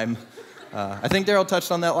different time. I think Daryl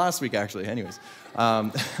touched on that last week, actually. Anyways,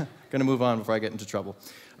 gonna move on before I get into trouble.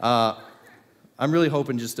 I'm really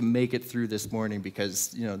hoping just to make it through this morning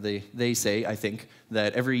because, you know, they say, I think,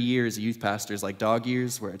 that every year as a youth pastor is like dog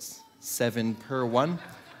years, where it's 7 per 1.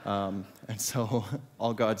 And so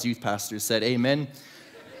all God's youth pastors said amen.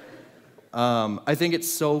 I think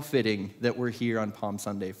it's so fitting that we're here on Palm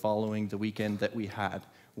Sunday following the weekend that we had,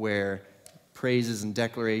 where praises and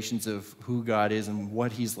declarations of who God is and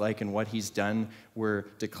what he's like and what he's done were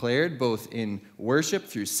declared, both in worship,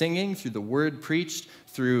 through singing, through the word preached,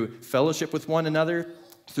 through fellowship with one another,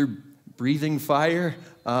 through breathing fire,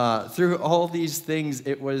 through all these things.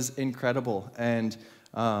 It was incredible. And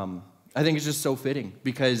I think it's just so fitting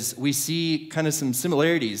because we see kind of some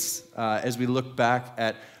similarities as we look back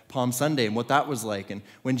at Palm Sunday and what that was like. And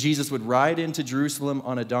when Jesus would ride into Jerusalem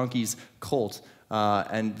on a donkey's colt,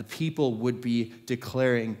 and the people would be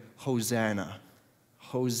declaring Hosanna,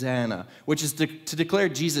 Hosanna, which is to declare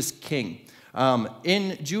Jesus king.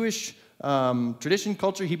 In Jewish tradition,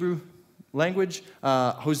 culture, Hebrew language,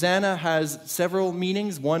 Hosanna has several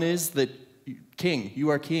meanings. One is that king, you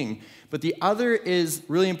are king. But the other is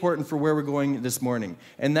really important for where we're going this morning.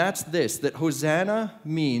 And that's this, that Hosanna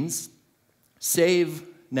means save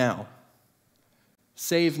now.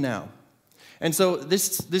 Save now. And so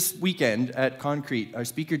this weekend at Concrete, our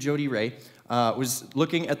speaker, Jody Ray, was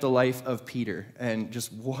looking at the life of Peter and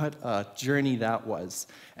just what a journey that was.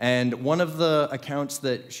 And one of the accounts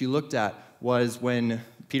that she looked at was when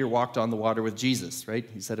Peter walked on the water with Jesus, right?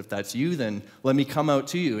 He said, if that's you, then let me come out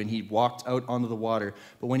to you. And he walked out onto the water.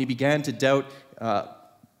 But when he began to doubt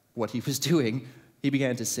what he was doing, he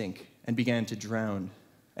began to sink and began to drown.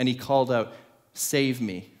 And he called out, save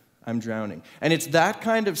me. I'm drowning. And it's that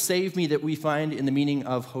kind of save me that we find in the meaning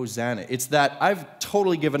of Hosanna. It's that I've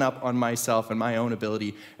totally given up on myself and my own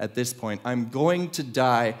ability at this point. I'm going to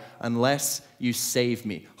die unless you save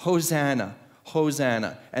me. Hosanna,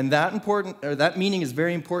 Hosanna. And that meaning is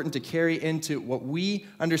very important to carry into what we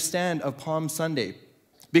understand of Palm Sunday.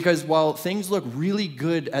 Because while things look really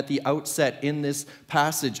good at the outset in this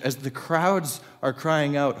passage, as the crowds are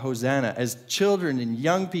crying out, Hosanna, as children and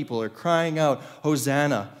young people are crying out,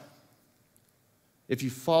 Hosanna, if you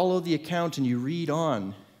follow the account and you read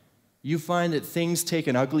on, you find that things take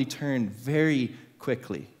an ugly turn very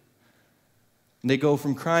quickly. And they go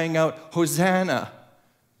from crying out, Hosanna,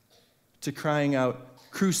 to crying out,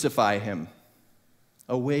 crucify him,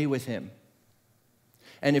 away with him.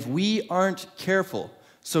 And if we aren't careful,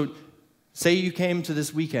 so say you came to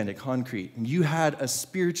this weekend at Concrete and you had a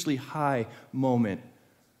spiritually high moment.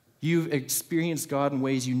 You've experienced God in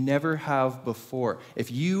ways you never have before. If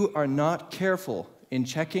you are not careful in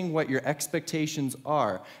checking what your expectations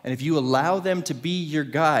are, and if you allow them to be your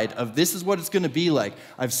guide of this is what it's going to be like.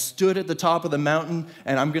 I've stood at the top of the mountain,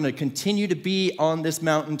 and I'm going to continue to be on this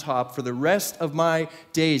mountaintop for the rest of my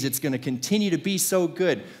days. It's going to continue to be so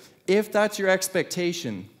good. If that's your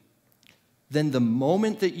expectation, then the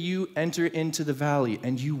moment that you enter into the valley,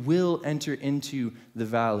 and you will enter into the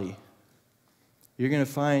valley, you're going to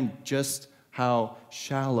find just how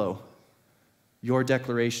shallow your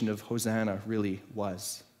declaration of Hosanna really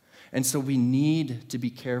was. And so we need to be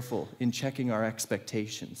careful in checking our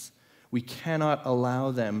expectations. We cannot allow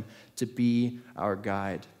them to be our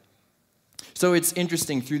guide. So it's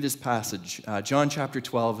interesting through this passage. John chapter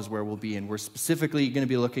 12 is where we'll be, and we're specifically going to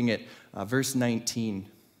be looking at verse 19.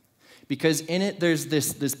 Because in it, there's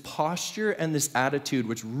this posture and this attitude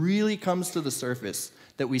which really comes to the surface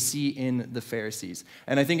that we see in the Pharisees.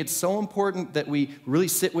 And I think it's so important that we really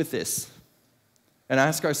sit with this and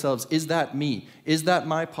ask ourselves, is that me? Is that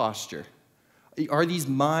my posture? Are these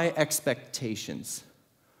my expectations?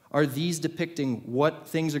 Are these depicting what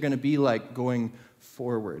things are going to be like going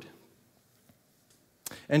forward?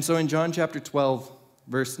 And so in John chapter 12,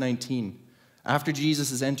 verse 19, after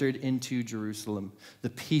Jesus has entered into Jerusalem,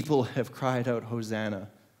 the people have cried out, Hosanna.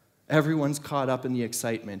 Everyone's caught up in the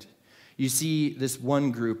excitement. You see this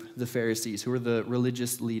one group, the Pharisees, who are the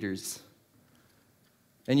religious leaders.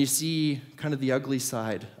 And you see kind of the ugly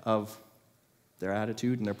side of their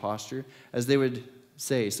attitude and their posture, as they would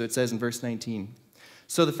say. So it says in verse 19,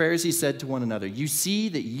 so the Pharisees said to one another, you see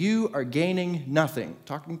that you are gaining nothing.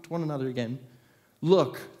 Talking to one another again.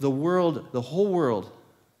 Look, the whole world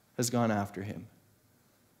has gone after him.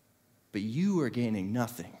 But you are gaining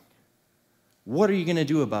nothing. What are you going to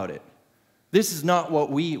do about it? This is not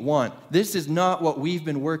what we want. This is not what we've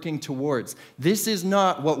been working towards. This is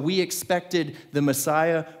not what we expected the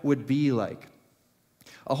Messiah would be like.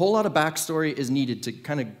 A whole lot of backstory is needed to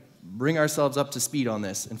kind of bring ourselves up to speed on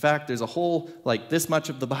this. In fact, there's a whole, this much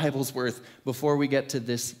of the Bible's worth before we get to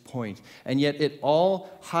this point. And yet it all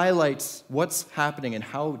highlights what's happening and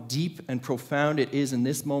how deep and profound it is in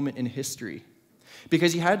this moment in history.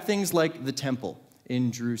 Because you had things like the temple in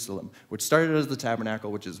Jerusalem, which started as the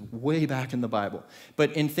tabernacle, which is way back in the Bible.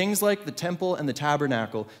 But in things like the temple and the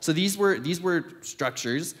tabernacle, so these were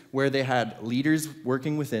structures where they had leaders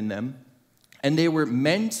working within them, And they were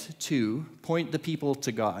meant to point the people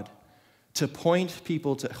to God, to point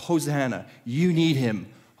people to Hosanna. You need him,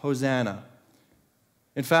 Hosanna.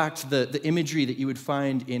 In fact, the imagery that you would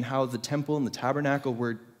find in how the temple and the tabernacle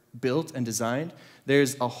were built and designed,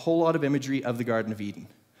 there's a whole lot of imagery of the Garden of Eden.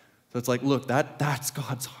 So it's like, look, that's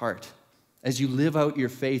God's heart. As you live out your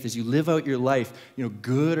faith, as you live out your life,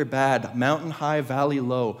 good or bad, mountain high, valley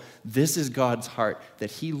low, this is God's heart, that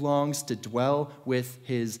he longs to dwell with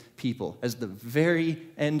his people. As the very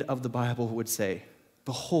end of the Bible would say,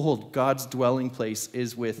 behold, God's dwelling place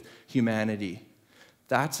is with humanity.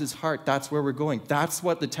 That's his heart. That's where we're going. That's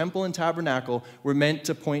what the temple and tabernacle were meant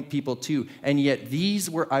to point people to. And yet these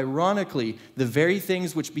were ironically the very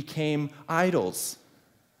things which became idols.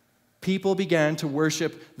 People began to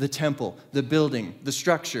worship the temple, the building, the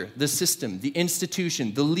structure, the system, the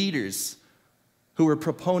institution, the leaders who were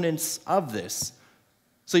proponents of this.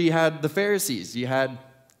 So you had the Pharisees, you had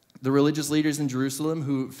the religious leaders in Jerusalem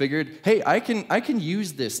who figured, hey, I can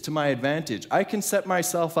use this to my advantage. I can set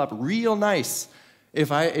myself up real nice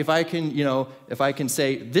if I can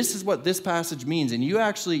say, this is what this passage means, and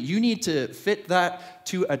you need to fit that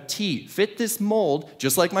to a T. Fit this mold,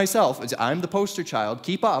 just like myself. I'm the poster child.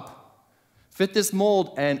 Keep up. Fit this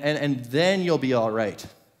mold, and then you'll be all right.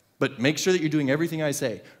 But make sure that you're doing everything I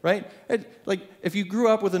say, right? Like, if you grew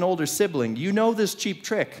up with an older sibling, you know this cheap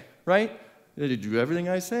trick, right? Do everything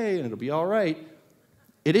I say, and it'll be all right.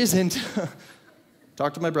 It isn't.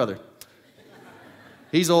 Talk to my brother.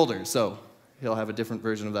 He's older, so he'll have a different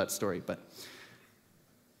version of that story. But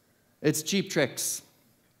it's cheap tricks.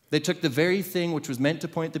 They took the very thing which was meant to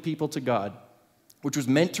point the people to God, which was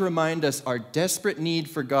meant to remind us our desperate need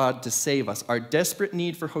for God to save us, our desperate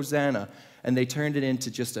need for Hosanna, and they turned it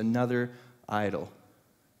into just another idol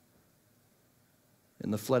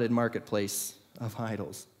in the flooded marketplace of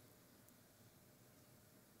idols.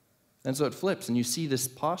 And so it flips, and you see this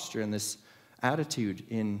posture and this attitude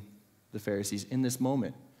in the Pharisees in this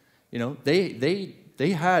moment. They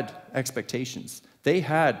had expectations. They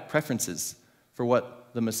had preferences for what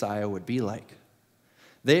the Messiah would be like.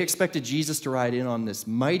 They expected Jesus to ride in on this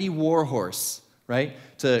mighty war horse, right?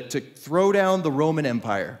 To throw down the Roman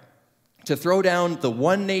Empire, to throw down the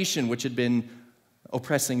one nation which had been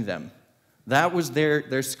oppressing them. That was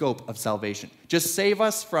their scope of salvation. Just save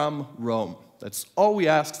us from Rome. That's all we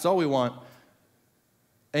ask, that's all we want.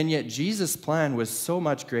 And yet Jesus' plan was so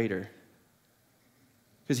much greater,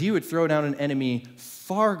 because he would throw down an enemy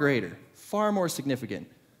far greater, far more significant.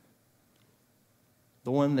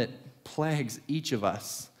 The one that plagues each of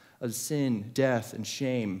us of sin, death, and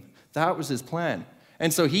shame. That was his plan.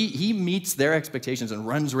 And so he meets their expectations and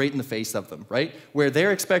runs right in the face of them, right? Where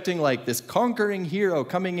they're expecting like this conquering hero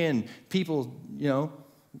coming in, people,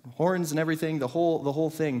 horns and everything, the whole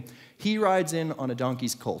thing. He rides in on a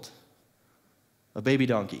donkey's colt, a baby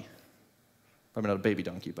donkey. Probably not a baby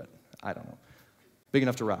donkey, but I don't know. Big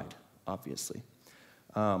enough to ride, obviously.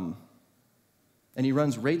 And he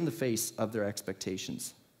runs right in the face of their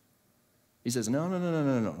expectations. He says,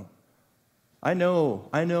 no. I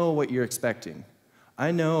know what you're expecting. I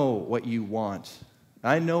know what you want.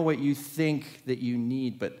 I know what you think that you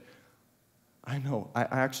need, but I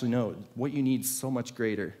actually know what you need is so much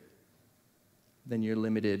greater than your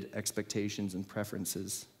limited expectations and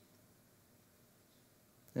preferences.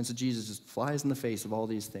 And so Jesus just flies in the face of all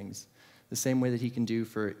these things, the same way that he can do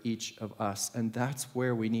for each of us. And that's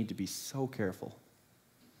where we need to be so careful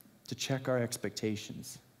to check our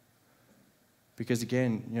expectations. Because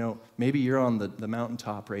again, maybe you're on the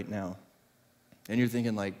mountaintop right now, and you're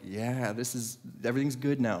thinking like, yeah, everything's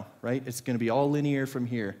good now, right? It's going to be all linear from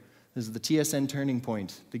here. This is the TSN turning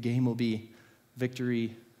point. The game will be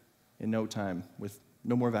victory in no time with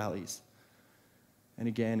no more valleys. And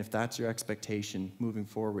again, if that's your expectation moving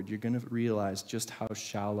forward, you're going to realize just how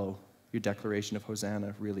shallow your declaration of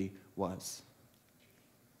Hosanna really was.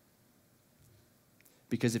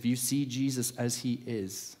 Because if you see Jesus as he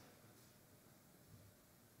is,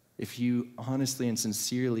 if you honestly and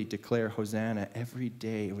sincerely declare Hosanna every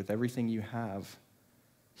day with everything you have,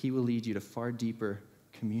 he will lead you to far deeper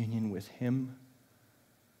communion with him,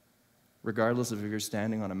 regardless of if you're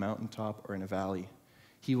standing on a mountaintop or in a valley.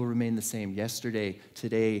 He will remain the same yesterday,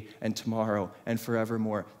 today, and tomorrow, and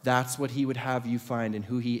forevermore. That's what he would have you find in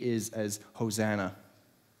who he is as Hosanna.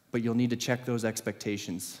 But you'll need to check those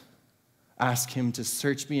expectations. Ask him to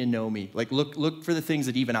search me and know me. Like, look for the things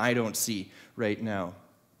that even I don't see right now.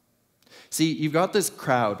 See, you've got this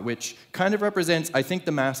crowd, which kind of represents, I think,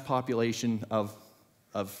 the mass population of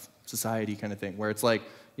society kind of thing, where it's like,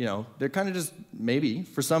 they're kind of just, maybe,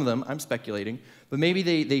 for some of them, I'm speculating, but maybe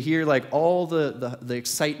they hear like all the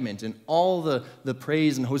excitement and all the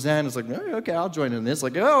praise and Hosanna. It's like, oh, okay, I'll join in this.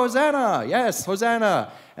 Like, oh, Hosanna, yes,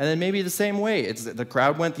 Hosanna. And then maybe the same way. It's the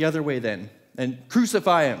crowd went the other way then. And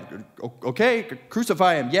crucify him. Okay,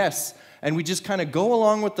 crucify him, yes. And we just kind of go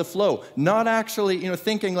along with the flow, not actually,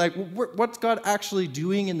 thinking like, what's God actually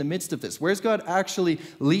doing in the midst of this? Where's God actually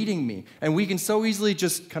leading me? And we can so easily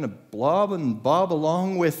just kind of blob and bob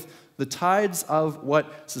along with the tides of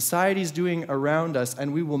what society is doing around us,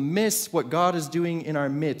 and we will miss what God is doing in our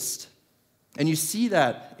midst. And you see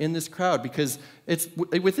that in this crowd, because it's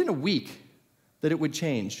within a week that it would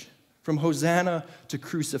change from Hosanna to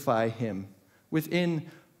crucify him. Within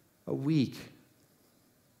a week.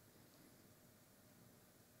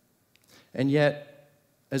 And yet,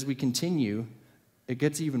 as we continue, it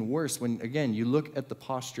gets even worse when, again, you look at the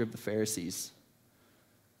posture of the Pharisees.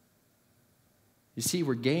 You see,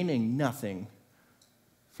 we're gaining nothing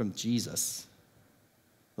from Jesus.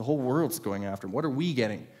 The whole world's going after him. What are we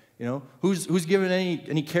getting? Who's giving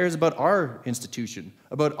any cares about our institution,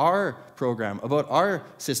 about our program, about our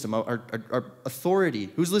system, our authority?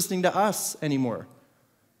 Who's listening to us anymore?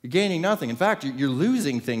 You're gaining nothing. In fact, you're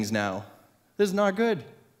losing things now. This is not good.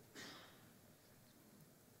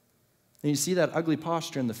 And you see that ugly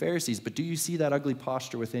posture in the Pharisees, but do you see that ugly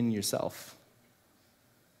posture within yourself?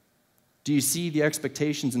 Do you see the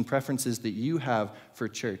expectations and preferences that you have for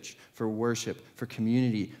church, for worship, for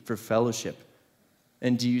community, for fellowship?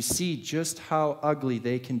 And do you see just how ugly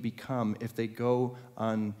they can become if they go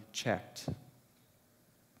unchecked?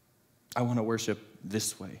 I want to worship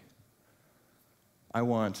this way. I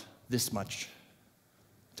want this much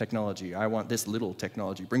technology. I want this little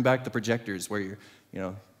technology. Bring back the projectors where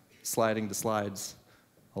you're, sliding the slides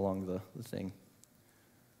along the thing.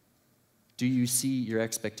 Do you see your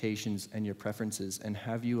expectations and your preferences, and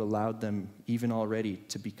have you allowed them even already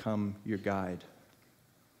to become your guide?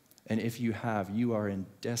 And if you have, you are in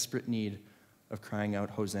desperate need of crying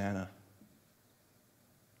out, Hosanna.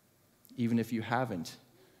 Even if you haven't,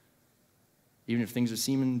 even if things are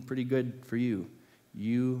seeming pretty good for you,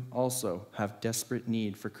 you also have desperate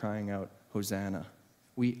need for crying out, Hosanna.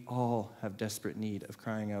 We all have desperate need of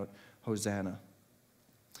crying out, Hosanna.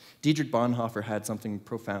 Dietrich Bonhoeffer had something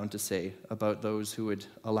profound to say about those who would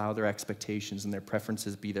allow their expectations and their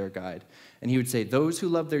preferences be their guide. And he would say, those who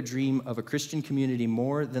love their dream of a Christian community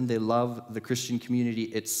more than they love the Christian community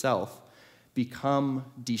itself become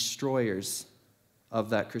destroyers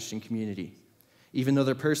of that Christian community, even though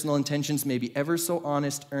their personal intentions may be ever so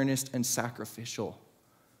honest, earnest, and sacrificial.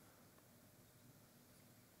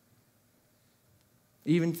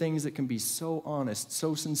 Even things that can be so honest,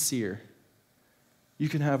 so sincere. You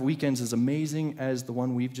can have weekends as amazing as the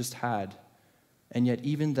one we've just had, and yet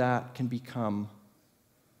even that can become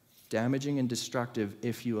damaging and destructive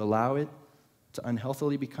if you allow it to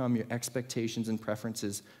unhealthily become your expectations and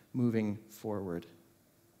preferences moving forward.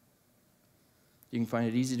 You can find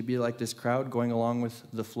it easy to be like this crowd going along with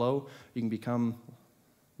the flow. You can become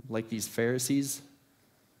like these Pharisees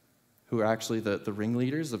who are actually the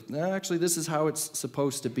ringleaders of, actually, this is how it's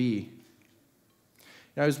supposed to be.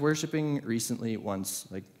 I was worshiping recently once,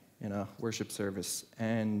 like in a worship service,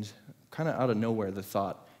 and kind of out of nowhere the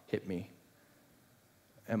thought hit me.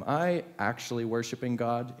 Am I actually worshiping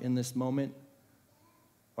God in this moment,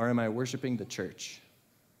 or am I worshiping the church?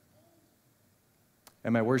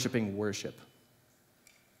 Am I worshiping worship?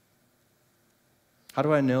 How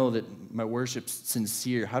do I know that my worship's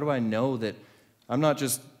sincere? How do I know that I'm not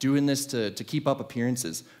just doing this to keep up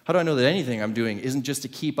appearances? How do I know that anything I'm doing isn't just to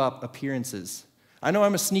keep up appearances? I know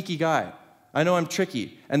I'm a sneaky guy. I know I'm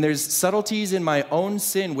tricky. And there's subtleties in my own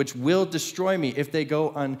sin which will destroy me if they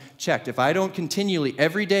go unchecked. If I don't continually,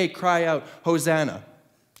 every day, cry out, Hosanna.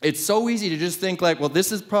 It's so easy to just think like, well,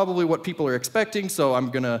 this is probably what people are expecting, so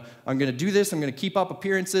I'm gonna do this. I'm gonna keep up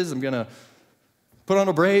appearances. I'm gonna put on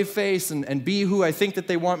a brave face and be who I think that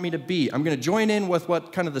they want me to be. I'm gonna join in with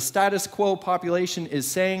what kind of the status quo population is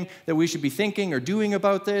saying that we should be thinking or doing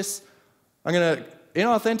about this. I'm gonna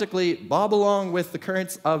inauthentically bob along with the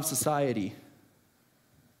currents of society.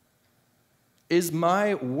 Is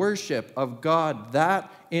my worship of God that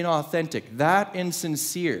inauthentic, that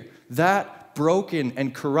insincere, that broken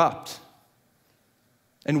and corrupt?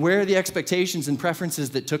 And where are the expectations and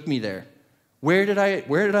preferences that took me there? Where did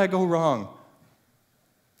I go wrong?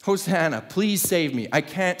 Hosanna, please save me. I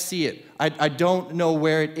can't see it. I don't know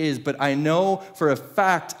where it is, but I know for a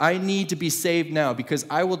fact I need to be saved now because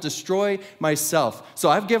I will destroy myself. So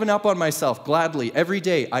I've given up on myself gladly every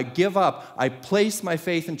day. I give up. I place my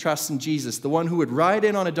faith and trust in Jesus, the one who would ride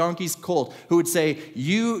in on a donkey's colt, who would say,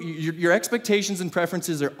 your expectations and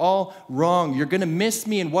preferences are all wrong. You're going to miss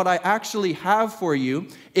me and what I actually have for you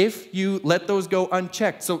if you let those go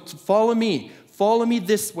unchecked. So follow me. Follow me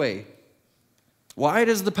this way. Wide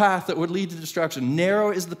is the path that would lead to destruction.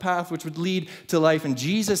 Narrow is the path which would lead to life. And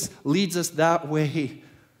Jesus leads us that way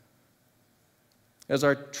as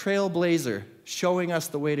our trailblazer, showing us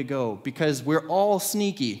the way to go. Because we're all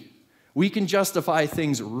sneaky. We can justify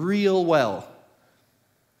things real well.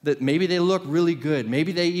 That maybe they look really good.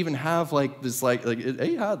 Maybe they even have like this,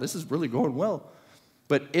 hey, yeah, this is really going well.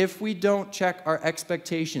 But if we don't check our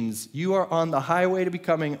expectations, you are on the highway to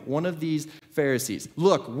becoming one of these Pharisees.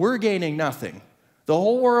 Look, we're gaining nothing. The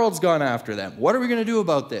whole world's gone after them. What are we going to do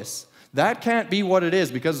about this? That can't be what it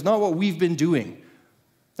is because it's not what we've been doing.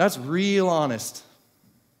 That's real honest.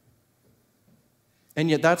 And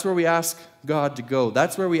yet that's where we ask God to go.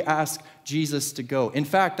 That's where we ask Jesus to go. In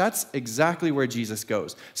fact, that's exactly where Jesus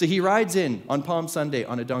goes. So he rides in on Palm Sunday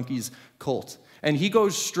on a donkey's colt, and he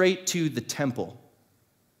goes straight to the temple.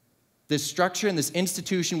 This structure and this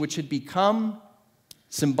institution which had become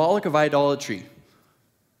symbolic of idolatry.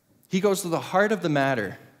 He goes to the heart of the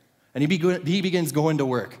matter, and he begins going to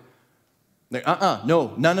work. Like,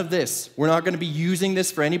 no, none of this. We're not going to be using this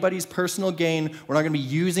for anybody's personal gain. We're not going to be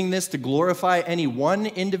using this to glorify any one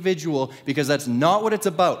individual because that's not what it's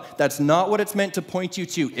about. That's not what it's meant to point you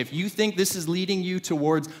to. If you think this is leading you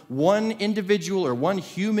towards one individual or one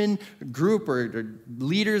human group or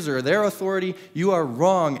leaders or their authority, you are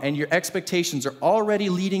wrong, and your expectations are already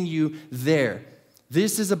leading you there.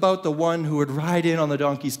 This is about the one who would ride in on the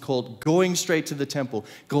donkey's colt, going straight to the temple,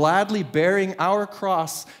 gladly bearing our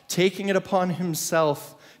cross, taking it upon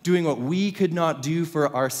himself, doing what we could not do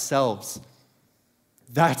for ourselves.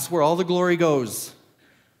 That's where all the glory goes.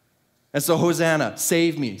 And so, Hosanna,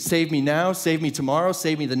 save me. Save me now, save me tomorrow,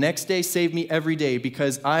 save me the next day, save me every day,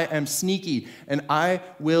 because I am sneaky and I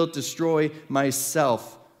will destroy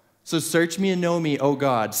myself. So search me and know me, O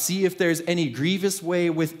God. See if there's any grievous way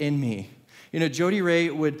within me. You know, Jody Ray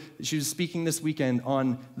she was speaking this weekend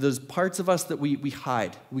on those parts of us that we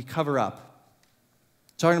hide, we cover up.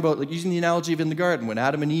 Talking about, like, using the analogy of in the garden, when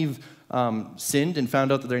Adam and Eve sinned and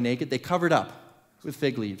found out that they're naked, they covered up with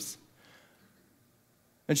fig leaves.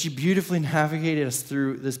 And she beautifully navigated us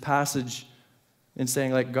through this passage in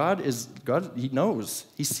saying, like, God, he knows,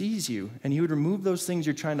 he sees you, and he would remove those things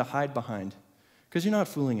you're trying to hide behind, because you're not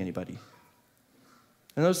fooling anybody.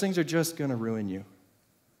 And those things are just going to ruin you.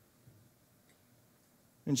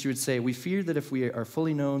 And she would say, we fear that if we are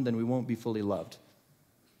fully known, then we won't be fully loved.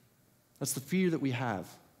 That's the fear that we have.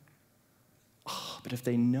 Oh, but if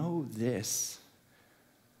they know this,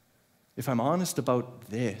 if I'm honest about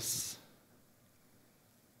this,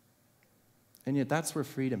 and yet that's where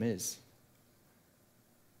freedom is.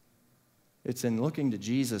 It's in looking to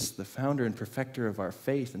Jesus, the founder and perfecter of our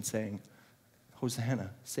faith, and saying,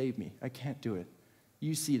 Hosanna, save me. I can't do it.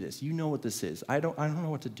 You see this. You know what this is. I don't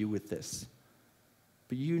know what to do with this.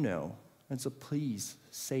 But you know, and so please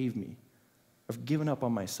save me. I've given up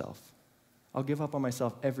on myself. I'll give up on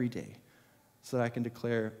myself every day so that I can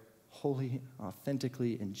declare wholly,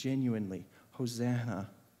 authentically, and genuinely, Hosanna,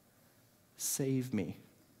 save me.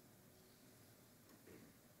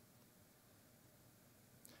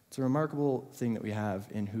 It's a remarkable thing that we have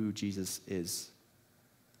in who Jesus is,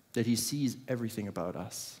 that he sees everything about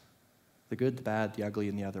us, the good, the bad, the ugly,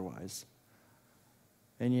 and the otherwise.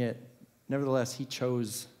 And yet, nevertheless, he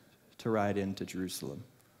chose to ride into Jerusalem.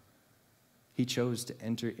 He chose to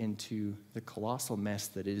enter into the colossal mess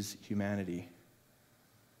that is humanity.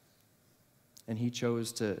 And he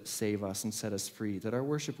chose to save us and set us free, that our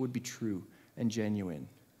worship would be true and genuine.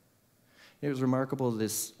 It was remarkable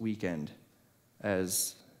this weekend,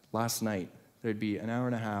 as last night there'd be an hour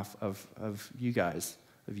and a half of you guys,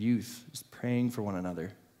 of youth, just praying for one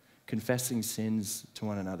another, confessing sins to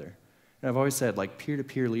one another. And I've always said, like,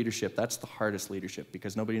 peer-to-peer leadership, that's the hardest leadership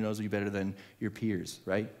because nobody knows you better than your peers,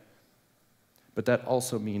 right? But that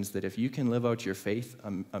also means that if you can live out your faith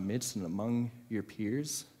amidst and among your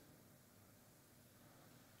peers,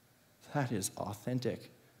 that is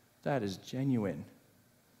authentic. That is genuine.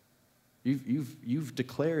 You've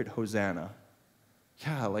declared Hosanna.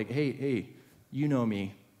 Yeah, like, hey, you know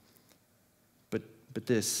me, but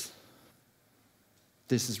this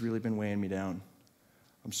has really been weighing me down.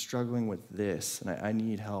 I'm struggling with this, and I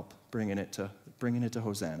need help bringing it to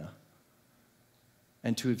Hosanna.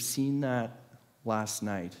 And to have seen that last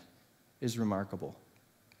night is remarkable.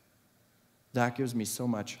 That gives me so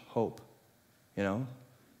much hope. You know,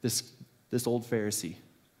 this old Pharisee,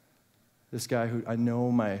 this guy who I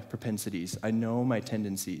know my propensities, I know my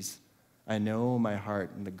tendencies, I know my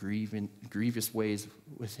heart and the grievous ways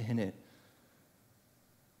within it.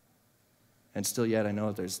 And still yet I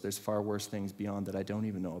know there's far worse things beyond that I don't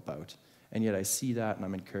even know about. And yet I see that and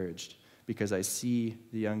I'm encouraged because I see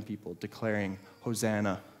the young people declaring,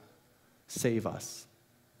 Hosanna, save us.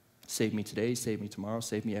 Save me today, save me tomorrow,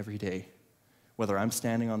 save me every day. Whether I'm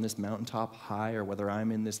standing on this mountaintop high or whether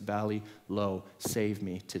I'm in this valley low, save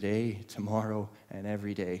me today, tomorrow, and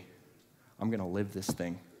every day. I'm going to live this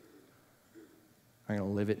thing. I'm going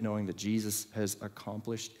to live it knowing that Jesus has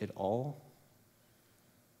accomplished it all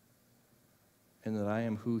and that I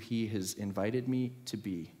am who he has invited me to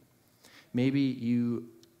be. Maybe you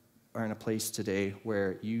are in a place today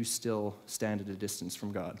where you still stand at a distance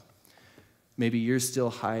from God. Maybe you're still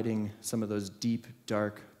hiding some of those deep,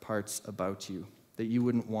 dark parts about you that you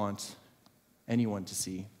wouldn't want anyone to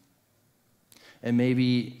see. And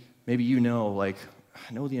maybe you know, like,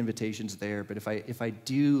 I know the invitation's there, but if I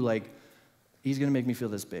do, like, he's going to make me feel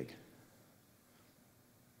this big.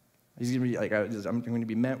 He's going to be like, I'm going to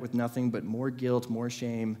be met with nothing but more guilt, more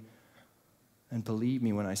shame. And believe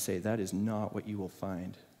me when I say that is not what you will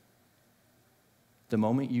find. The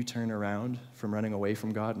moment you turn around from running away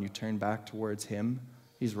from God and you turn back towards him,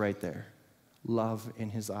 he's right there. Love in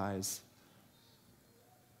his eyes.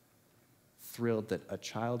 Thrilled that a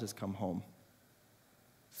child has come home.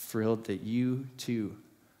 Thrilled that you, too,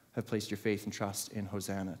 have placed your faith and trust in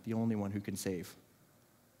Hosanna, the only one who can save.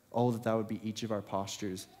 Oh, that would be each of our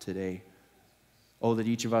postures today. Oh, that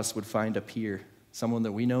each of us would find a peer, someone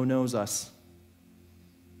that we know knows us,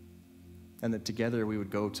 and that together we would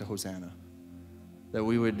go to Hosanna. That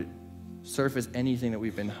we would surface anything that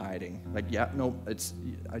we've been hiding. Like, yeah, no,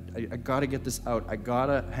 I gotta get this out. I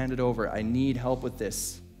gotta hand it over. I need help with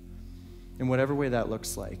this. In whatever way that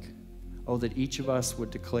looks like. Oh, that each of us would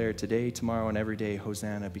declare today, tomorrow, and every day,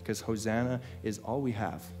 Hosanna, because Hosanna is all we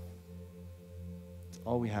have. It's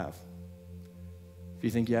all we have. If you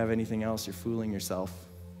think you have anything else, you're fooling yourself.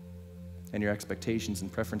 And your expectations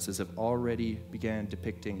and preferences have already began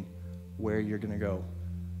depicting where you're gonna go,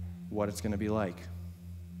 what it's gonna be like.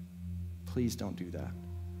 Please don't do that.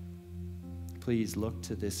 Please look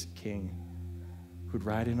to this King who'd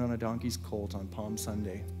ride in on a donkey's colt on Palm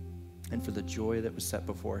Sunday and for the joy that was set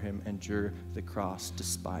before him, endure the cross,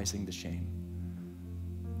 despising the shame.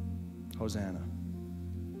 Hosanna.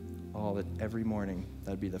 Oh, that every morning,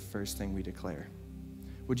 that'd be the first thing we declare.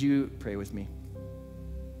 Would you pray with me?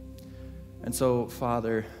 And so,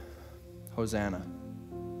 Father, Hosanna.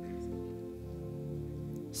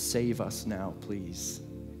 Save us now, please.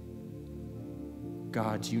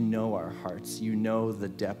 God, you know our hearts. You know the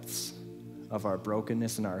depths of our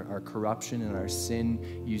brokenness and our corruption and our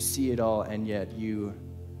sin. You see it all, and yet you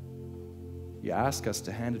ask us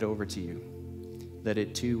to hand it over to you, that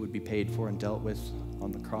it too would be paid for and dealt with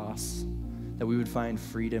on the cross, that we would find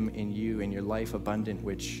freedom in you and your life abundant,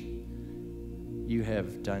 which you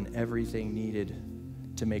have done everything needed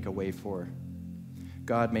to make a way for.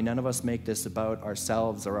 God, may none of us make this about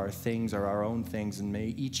ourselves or our things or our own things, and may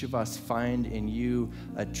each of us find in you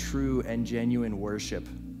a true and genuine worship,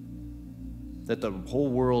 that the whole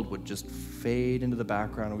world would just fade into the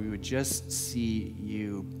background and we would just see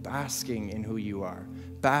you basking in who you are,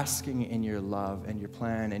 basking in your love and your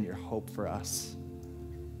plan and your hope for us.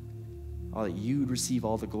 Oh, that you'd receive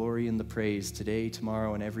all the glory and the praise today,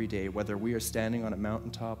 tomorrow, and every day, whether we are standing on a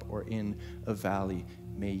mountaintop or in a valley.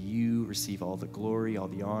 May you receive all the glory, all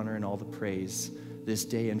the honor, and all the praise this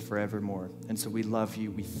day and forevermore. And so we love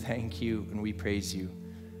you, we thank you, and we praise you.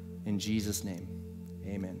 In Jesus' name,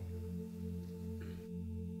 amen.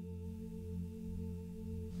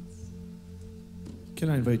 Can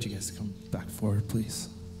I invite you guys to come back forward, please?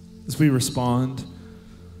 As we respond,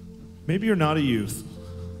 maybe you're not a youth.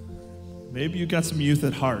 Maybe you got some youth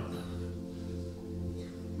at heart.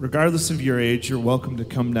 Regardless of your age, you're welcome to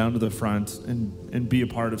come down to the front and be a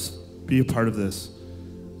part of this.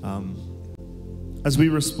 As we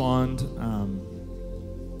respond,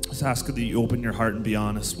 just ask that you open your heart and be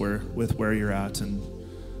honest with where you're at, and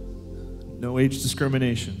no age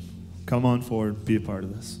discrimination. Come on forward, be a part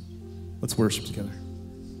of this. Let's worship together.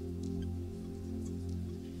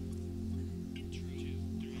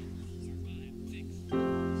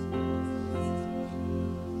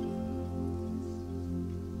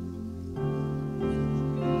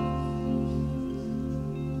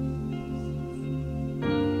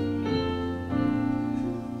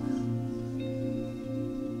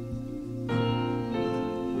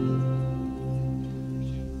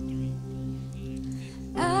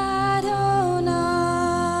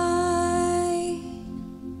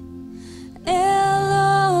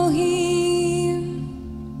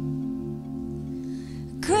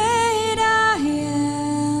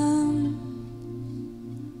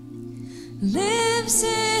 lives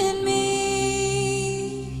in me.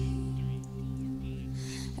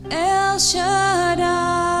 El Shaddai,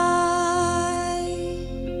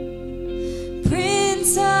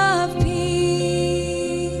 Prince of Peace,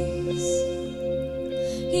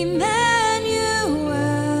 Emmanuel,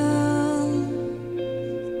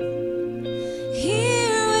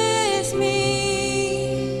 here with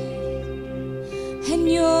me,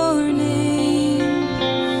 and your name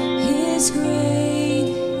is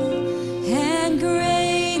great and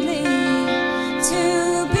greatly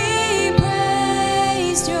to be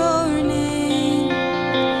praised. Your name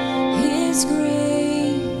is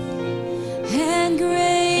great and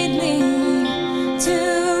greatly to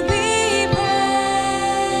be praised.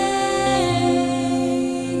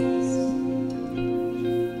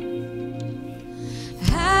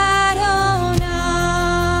 Adonai,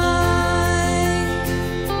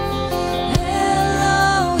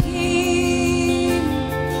 Elohim,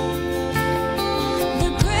 the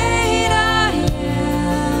great I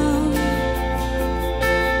am,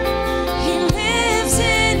 He lives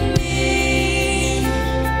in me.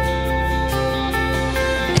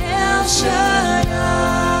 El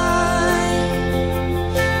Shaddai,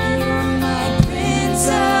 you're my Prince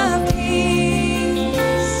of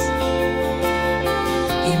Peace.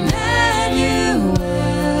 Emmanuel,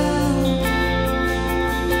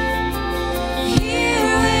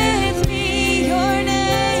 here with me. Your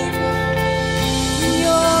name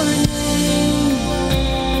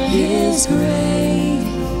is great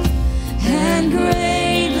and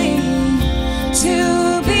greatly to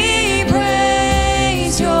be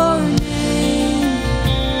praised. Your name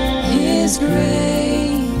is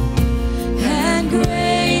great and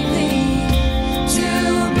greatly to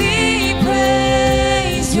be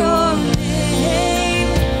praised. Your name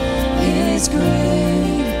is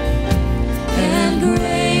great and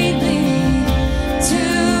greatly to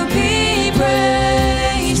be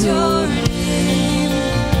praised. Your name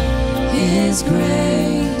is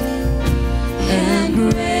great and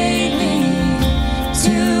greatly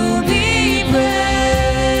to be praised.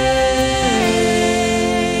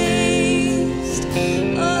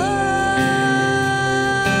 Oh,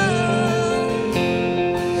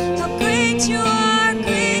 how great you are,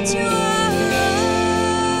 great you are.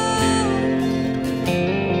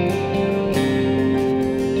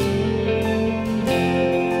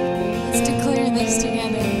 Let's declare this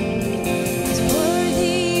together. It's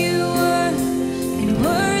worthy you were, and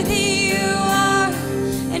worthy you are,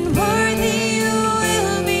 and worthy you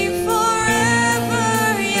will be forever,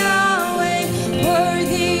 Yahweh.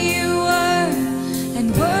 Worthy you were, and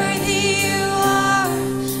worthy you are,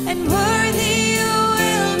 and worthy you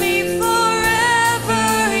will be forever,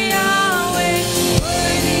 Yahweh.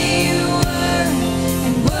 Worthy you were,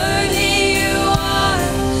 and worthy you are,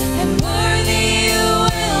 and worthy you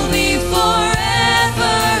will be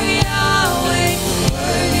forever,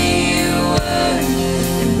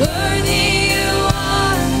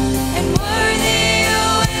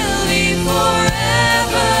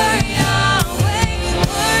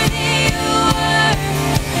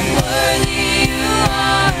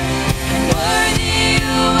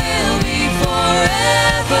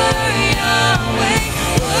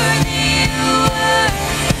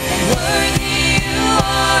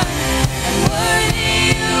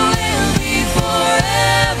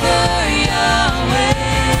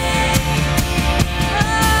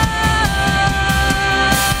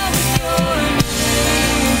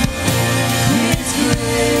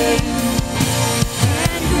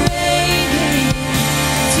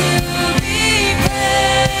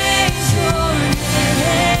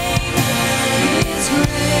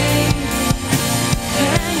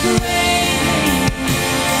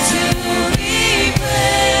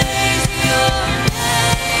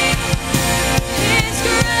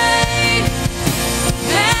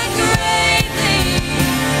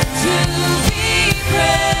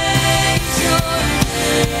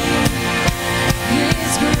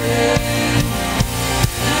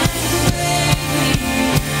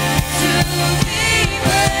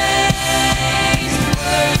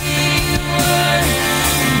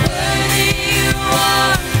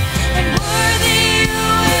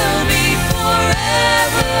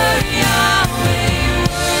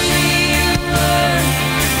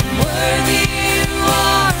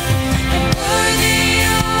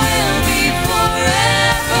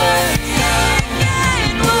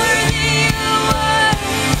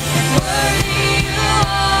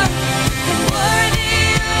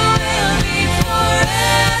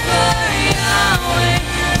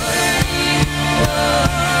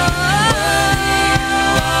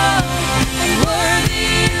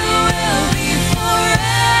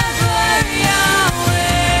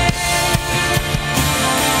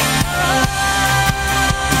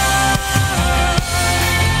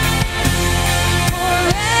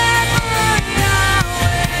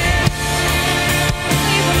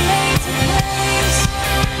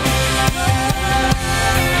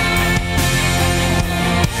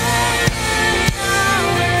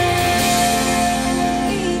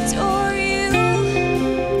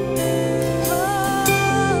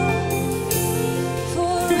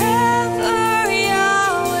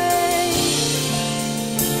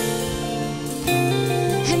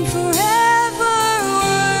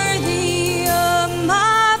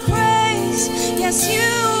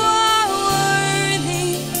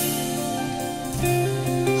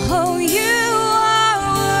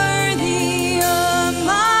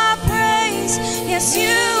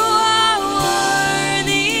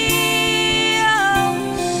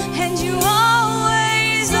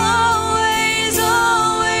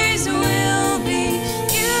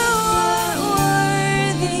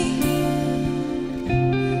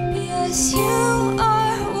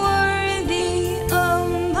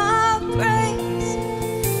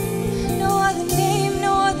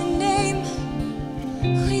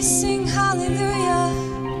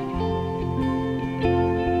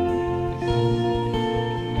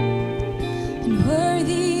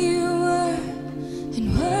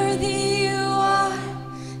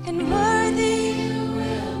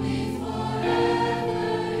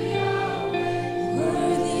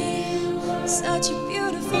 such a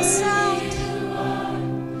beautiful sound.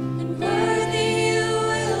 And worthy you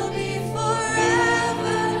will be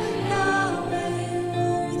forever, Yahweh.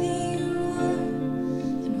 Worthy you are,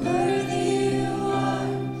 and worthy you are,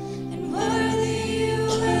 and worthy you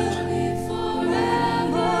will be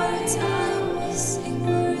forever. Time we sing,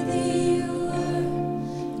 worthy you are,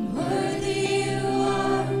 and worthy you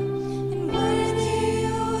are, and worthy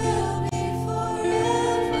you will be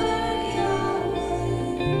forever, Yahweh.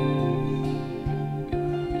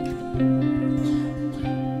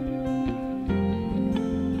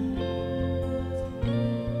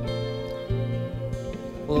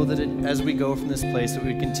 Well, that as we go from this place, that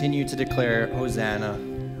we continue to declare, Hosanna,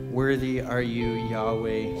 worthy are you,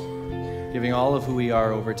 Yahweh, giving all of who we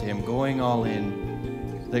are over to him, going all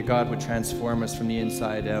in, that God would transform us from the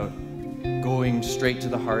inside out, going straight to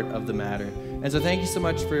the heart of the matter. And so thank you so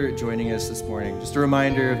much for joining us this morning. Just a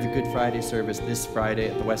reminder of the Good Friday service this Friday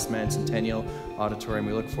at the Westman Centennial Auditorium.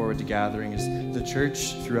 We look forward to gathering as the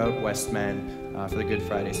church throughout Westman for the Good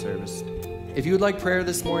Friday service. If you would like prayer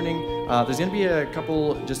this morning, there's going to be a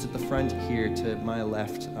couple just at the front here to my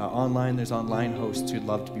left. Online, there's online hosts who'd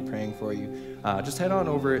love to be praying for you. Just head on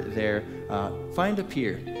over there. Find a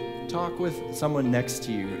peer. Talk with someone next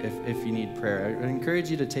to you if you need prayer. I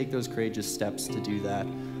encourage you to take those courageous steps to do that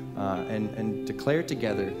and declare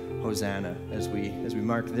together Hosanna as we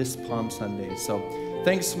mark this Palm Sunday. So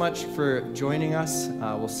thanks so much for joining us.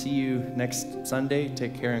 We'll see you next Sunday.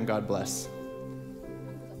 Take care and God bless.